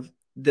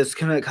 this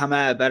couldn't come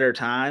at a better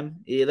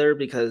time either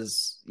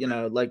because,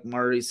 like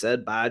Marty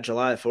said, by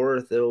July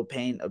 4th, it'll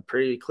paint a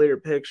pretty clear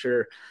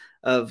picture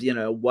of,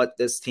 what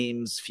this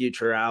team's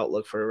future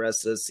outlook for the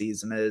rest of the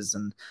season is.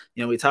 And,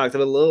 we talked a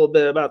little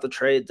bit about the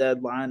trade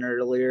deadline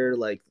earlier.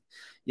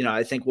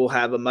 I think we'll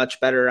have a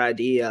much better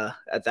idea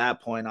at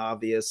that point,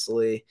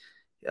 obviously,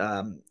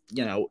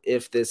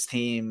 if this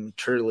team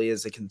truly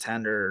is a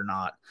contender or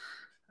not.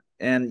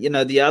 And,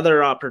 the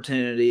other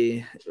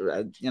opportunity,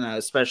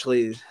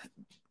 especially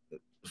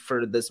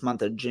for this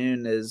month of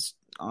June is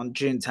on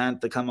June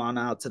 10th to come on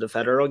out to the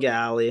Federal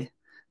Galley,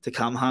 to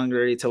come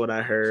hungry to what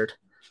I heard.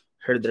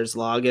 Heard there's a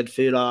lot of good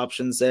food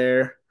options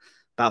there.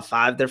 About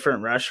 5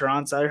 different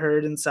restaurants I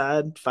heard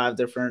inside, 5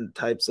 different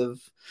types of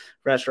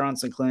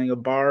restaurants, including a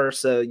bar.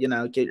 So,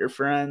 get your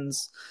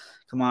friends,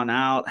 come on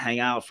out, hang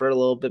out for a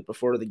little bit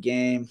before the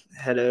game,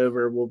 head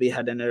over. We'll be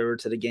heading over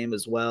to the game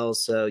as well.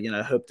 So,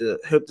 hope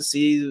to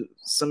see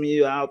some of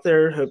you out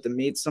there, hope to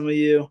meet some of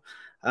you.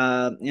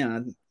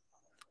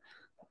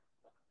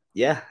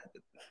 Yeah,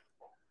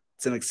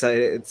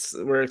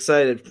 we're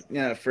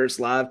excited. First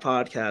live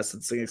podcast.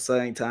 It's an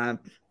exciting time.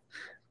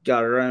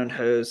 Got our own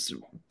host,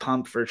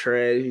 pumped for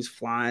Trey, who's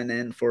flying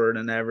in for it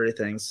and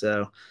everything.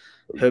 So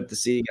hope to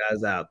see you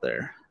guys out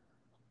there.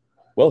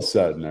 Well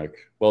said, Nick.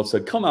 Well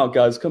said. Come out,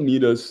 guys. Come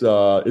meet us.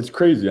 It's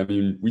crazy. I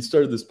mean, we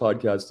started this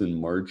podcast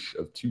in March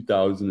of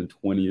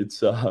 2020. It's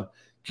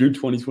June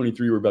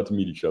 2023. We're about to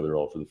meet each other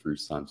all for the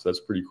first time. So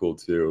that's pretty cool,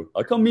 too.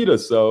 Come meet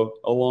us,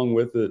 along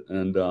with it.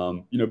 And,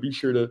 be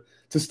sure to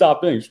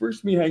stop in. We're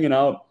just going to be hanging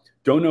out.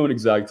 Don't know an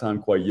exact time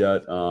quite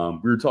yet.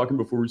 We were talking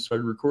before we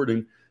started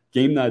recording.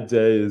 Game that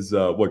day is,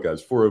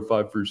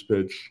 4:05 first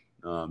pitch.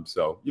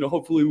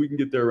 Hopefully we can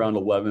get there around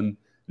 11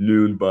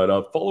 noon.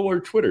 But follow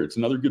our Twitter. It's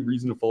another good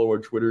reason to follow our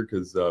Twitter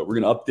because we're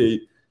going to update,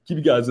 keep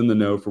you guys in the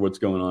know for what's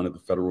going on at the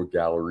Federal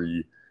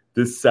Gallery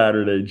this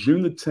Saturday,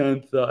 June the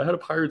 10th, ahead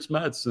of Pirates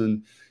Mets.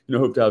 And,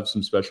 hope to have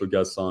some special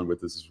guests on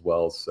with us as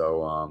well.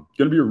 So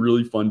going to be a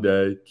really fun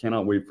day.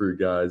 Cannot wait for you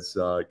guys.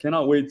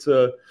 Cannot wait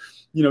to,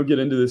 get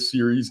into this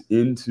series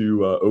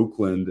into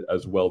Oakland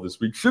as well this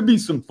week. Should be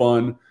some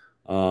fun.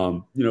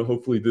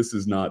 Hopefully this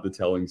is not the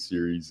telling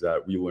series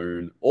that we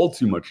learn all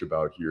too much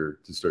about here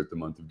to start the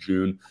month of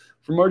June.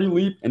 For Marty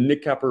Leap and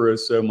Nick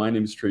Caparoso, my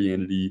name is Trey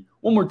Anity.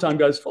 One more time,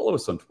 guys, follow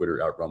us on Twitter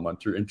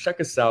 @RumBunter and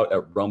check us out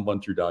at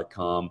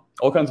rumbunter.com.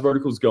 All kinds of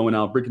articles going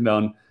out, breaking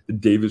down the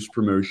Davis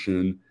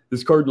promotion,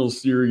 this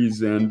Cardinals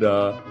series, and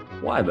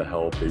why the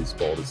hell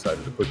baseball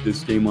decided to put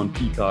this game on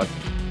Peacock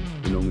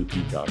and only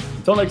Peacock.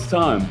 Until next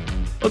time,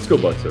 let's go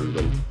Bucs,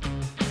 everybody.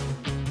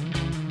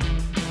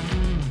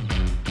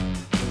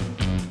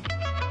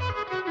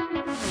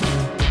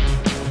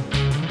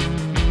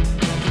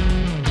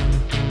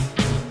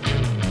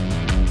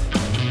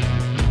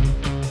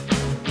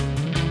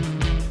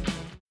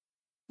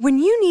 When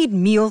you need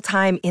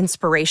mealtime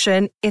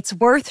inspiration, it's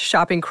worth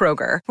shopping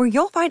Kroger, where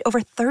you'll find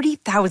over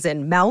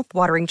 30,000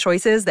 mouth-watering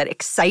choices that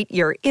excite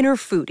your inner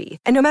foodie.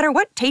 And no matter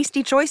what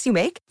tasty choice you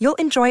make, you'll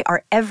enjoy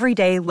our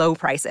everyday low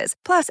prices,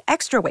 plus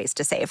extra ways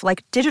to save,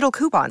 like digital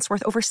coupons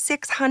worth over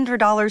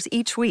 $600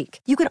 each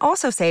week. You can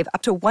also save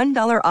up to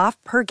 $1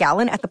 off per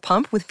gallon at the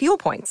pump with fuel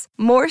points.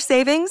 More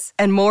savings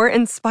and more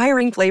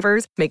inspiring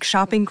flavors make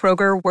shopping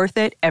Kroger worth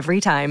it every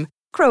time.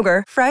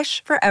 Kroger,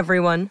 fresh for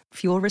everyone.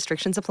 Fuel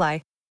restrictions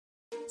apply.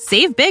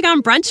 Save big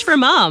on brunch for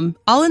mom,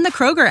 all in the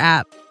Kroger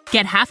app.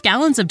 Get half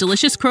gallons of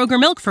delicious Kroger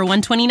milk for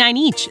 $1.29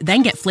 each.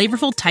 Then get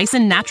flavorful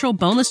Tyson natural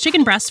boneless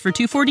chicken breasts for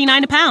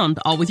 $2.49 a pound,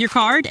 all with your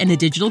card and a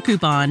digital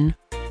coupon.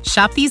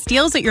 Shop these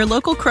deals at your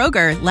local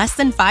Kroger, less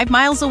than 5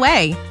 miles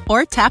away.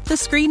 Or tap the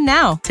screen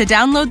now to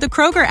download the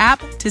Kroger app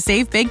to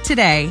save big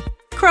today.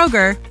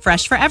 Kroger,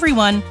 fresh for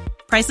everyone.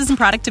 Prices and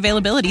product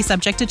availability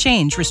subject to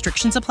change.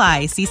 Restrictions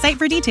apply. See site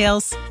for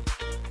details.